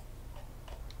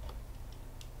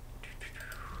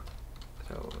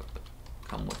 So,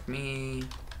 come with me.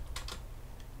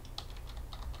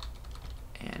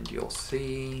 And you'll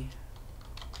see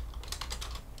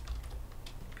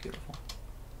Beautiful.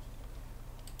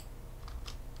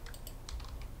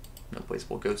 No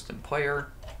placeable ghost in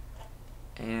player.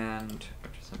 And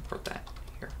we'll just import that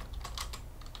here.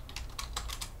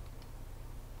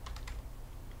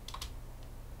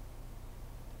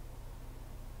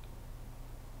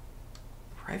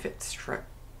 Private strut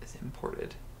is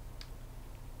imported.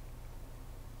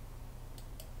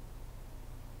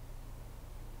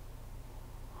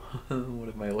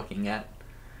 What am I looking at?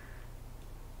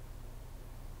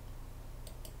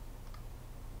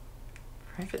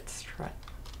 Private strut.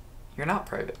 You're not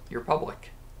private, you're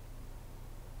public.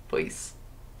 Please.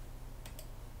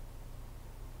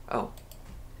 Oh.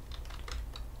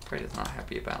 Fred is not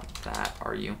happy about that,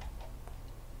 are you?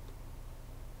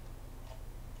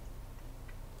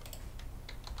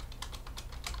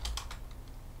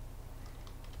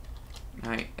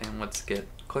 Alright, and let's get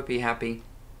Clippy happy.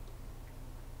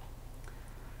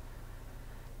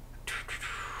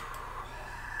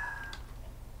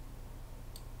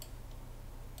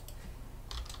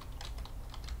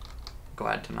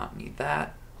 Glad to not need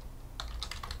that.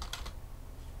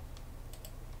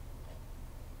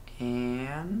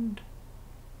 And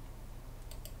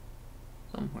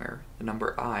somewhere the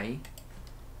number I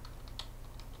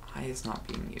is not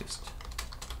being used.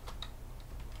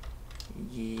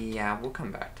 Yeah, we'll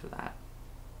come back to that.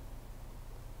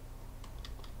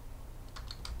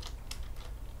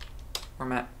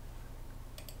 Format.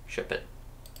 Ship it.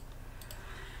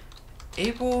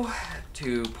 Able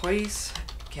to place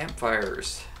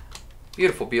campfires.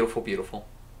 Beautiful, beautiful, beautiful.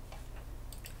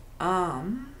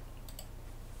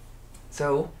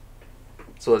 So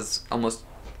it's almost,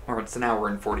 or it's an hour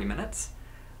and 40 minutes.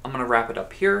 I'm gonna wrap it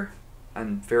up here.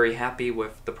 I'm very happy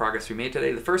with the progress we made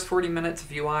today. The first 40 minutes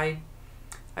of UI,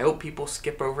 I hope people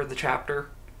skip over the chapter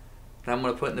that I'm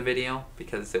gonna put in the video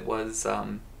because it was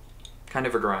kind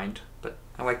of a grind, but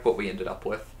I like what we ended up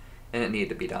with and it needed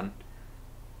to be done.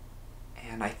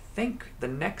 And I think the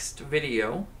next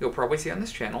video you'll probably see on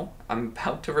this channel, I'm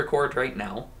about to record right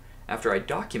now, after I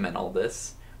document all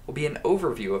this, will be an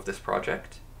overview of this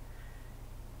project,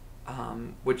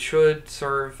 which should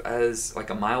serve as like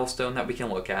a milestone that we can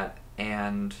look at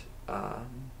and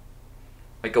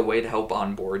like a way to help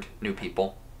onboard new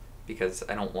people, because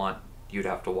I don't want you to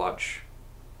have to watch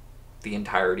the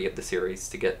entirety of the series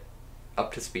to get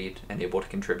up to speed and able to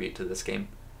contribute to this game.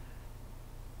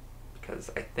 Because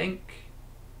I think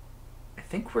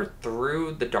we're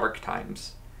through the dark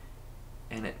times,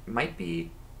 and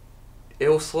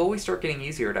it'll slowly start getting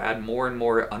easier to add more and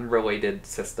more unrelated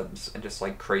systems and just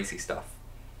like crazy stuff.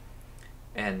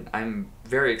 And I'm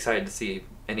very excited to see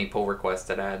any pull request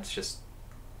that adds just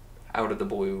out of the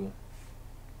blue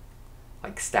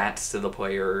like stats to the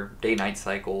player, day-night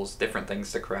cycles, different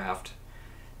things to craft.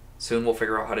 Soon we'll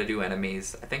figure out how to do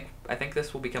enemies. I think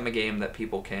this will become a game that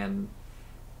people can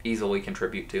easily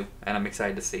contribute to, and I'm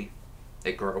excited to see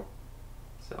it grow.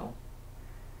 So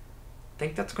I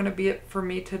think that's going to be it for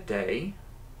me today.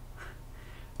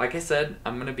 Like I said,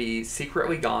 I'm going to be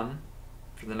secretly gone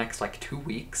for the next like 2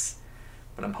 weeks,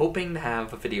 but I'm hoping to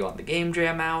have a video on the game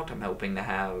jam out. I'm hoping to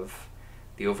have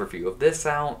the overview of this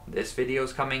out. This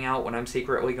video's coming out when I'm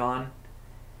secretly gone.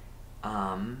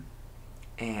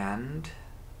 And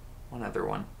one other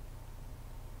one.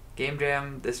 Game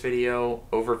jam, this video,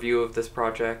 overview of this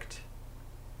project.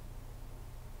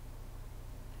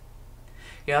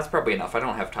 Yeah, that's probably enough. I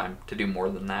don't have time to do more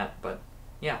than that, but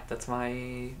yeah, that's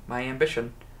my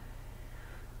ambition.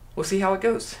 We'll see how it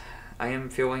goes. I am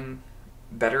feeling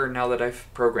better now that I've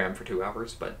programmed for 2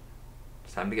 hours, but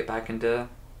it's time to get back into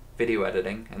video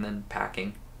editing and then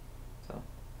packing. So,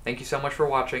 thank you so much for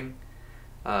watching.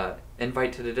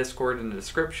 Invite to the Discord in the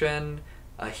description.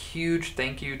 A huge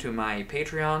thank you to my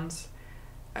Patreons.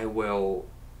 I will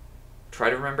try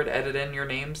to remember to edit in your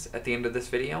names at the end of this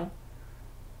video.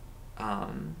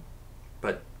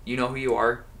 But you know who you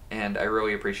are, and I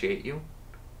really appreciate you.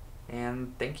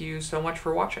 And thank you so much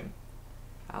for watching.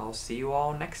 I'll see you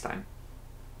all next time.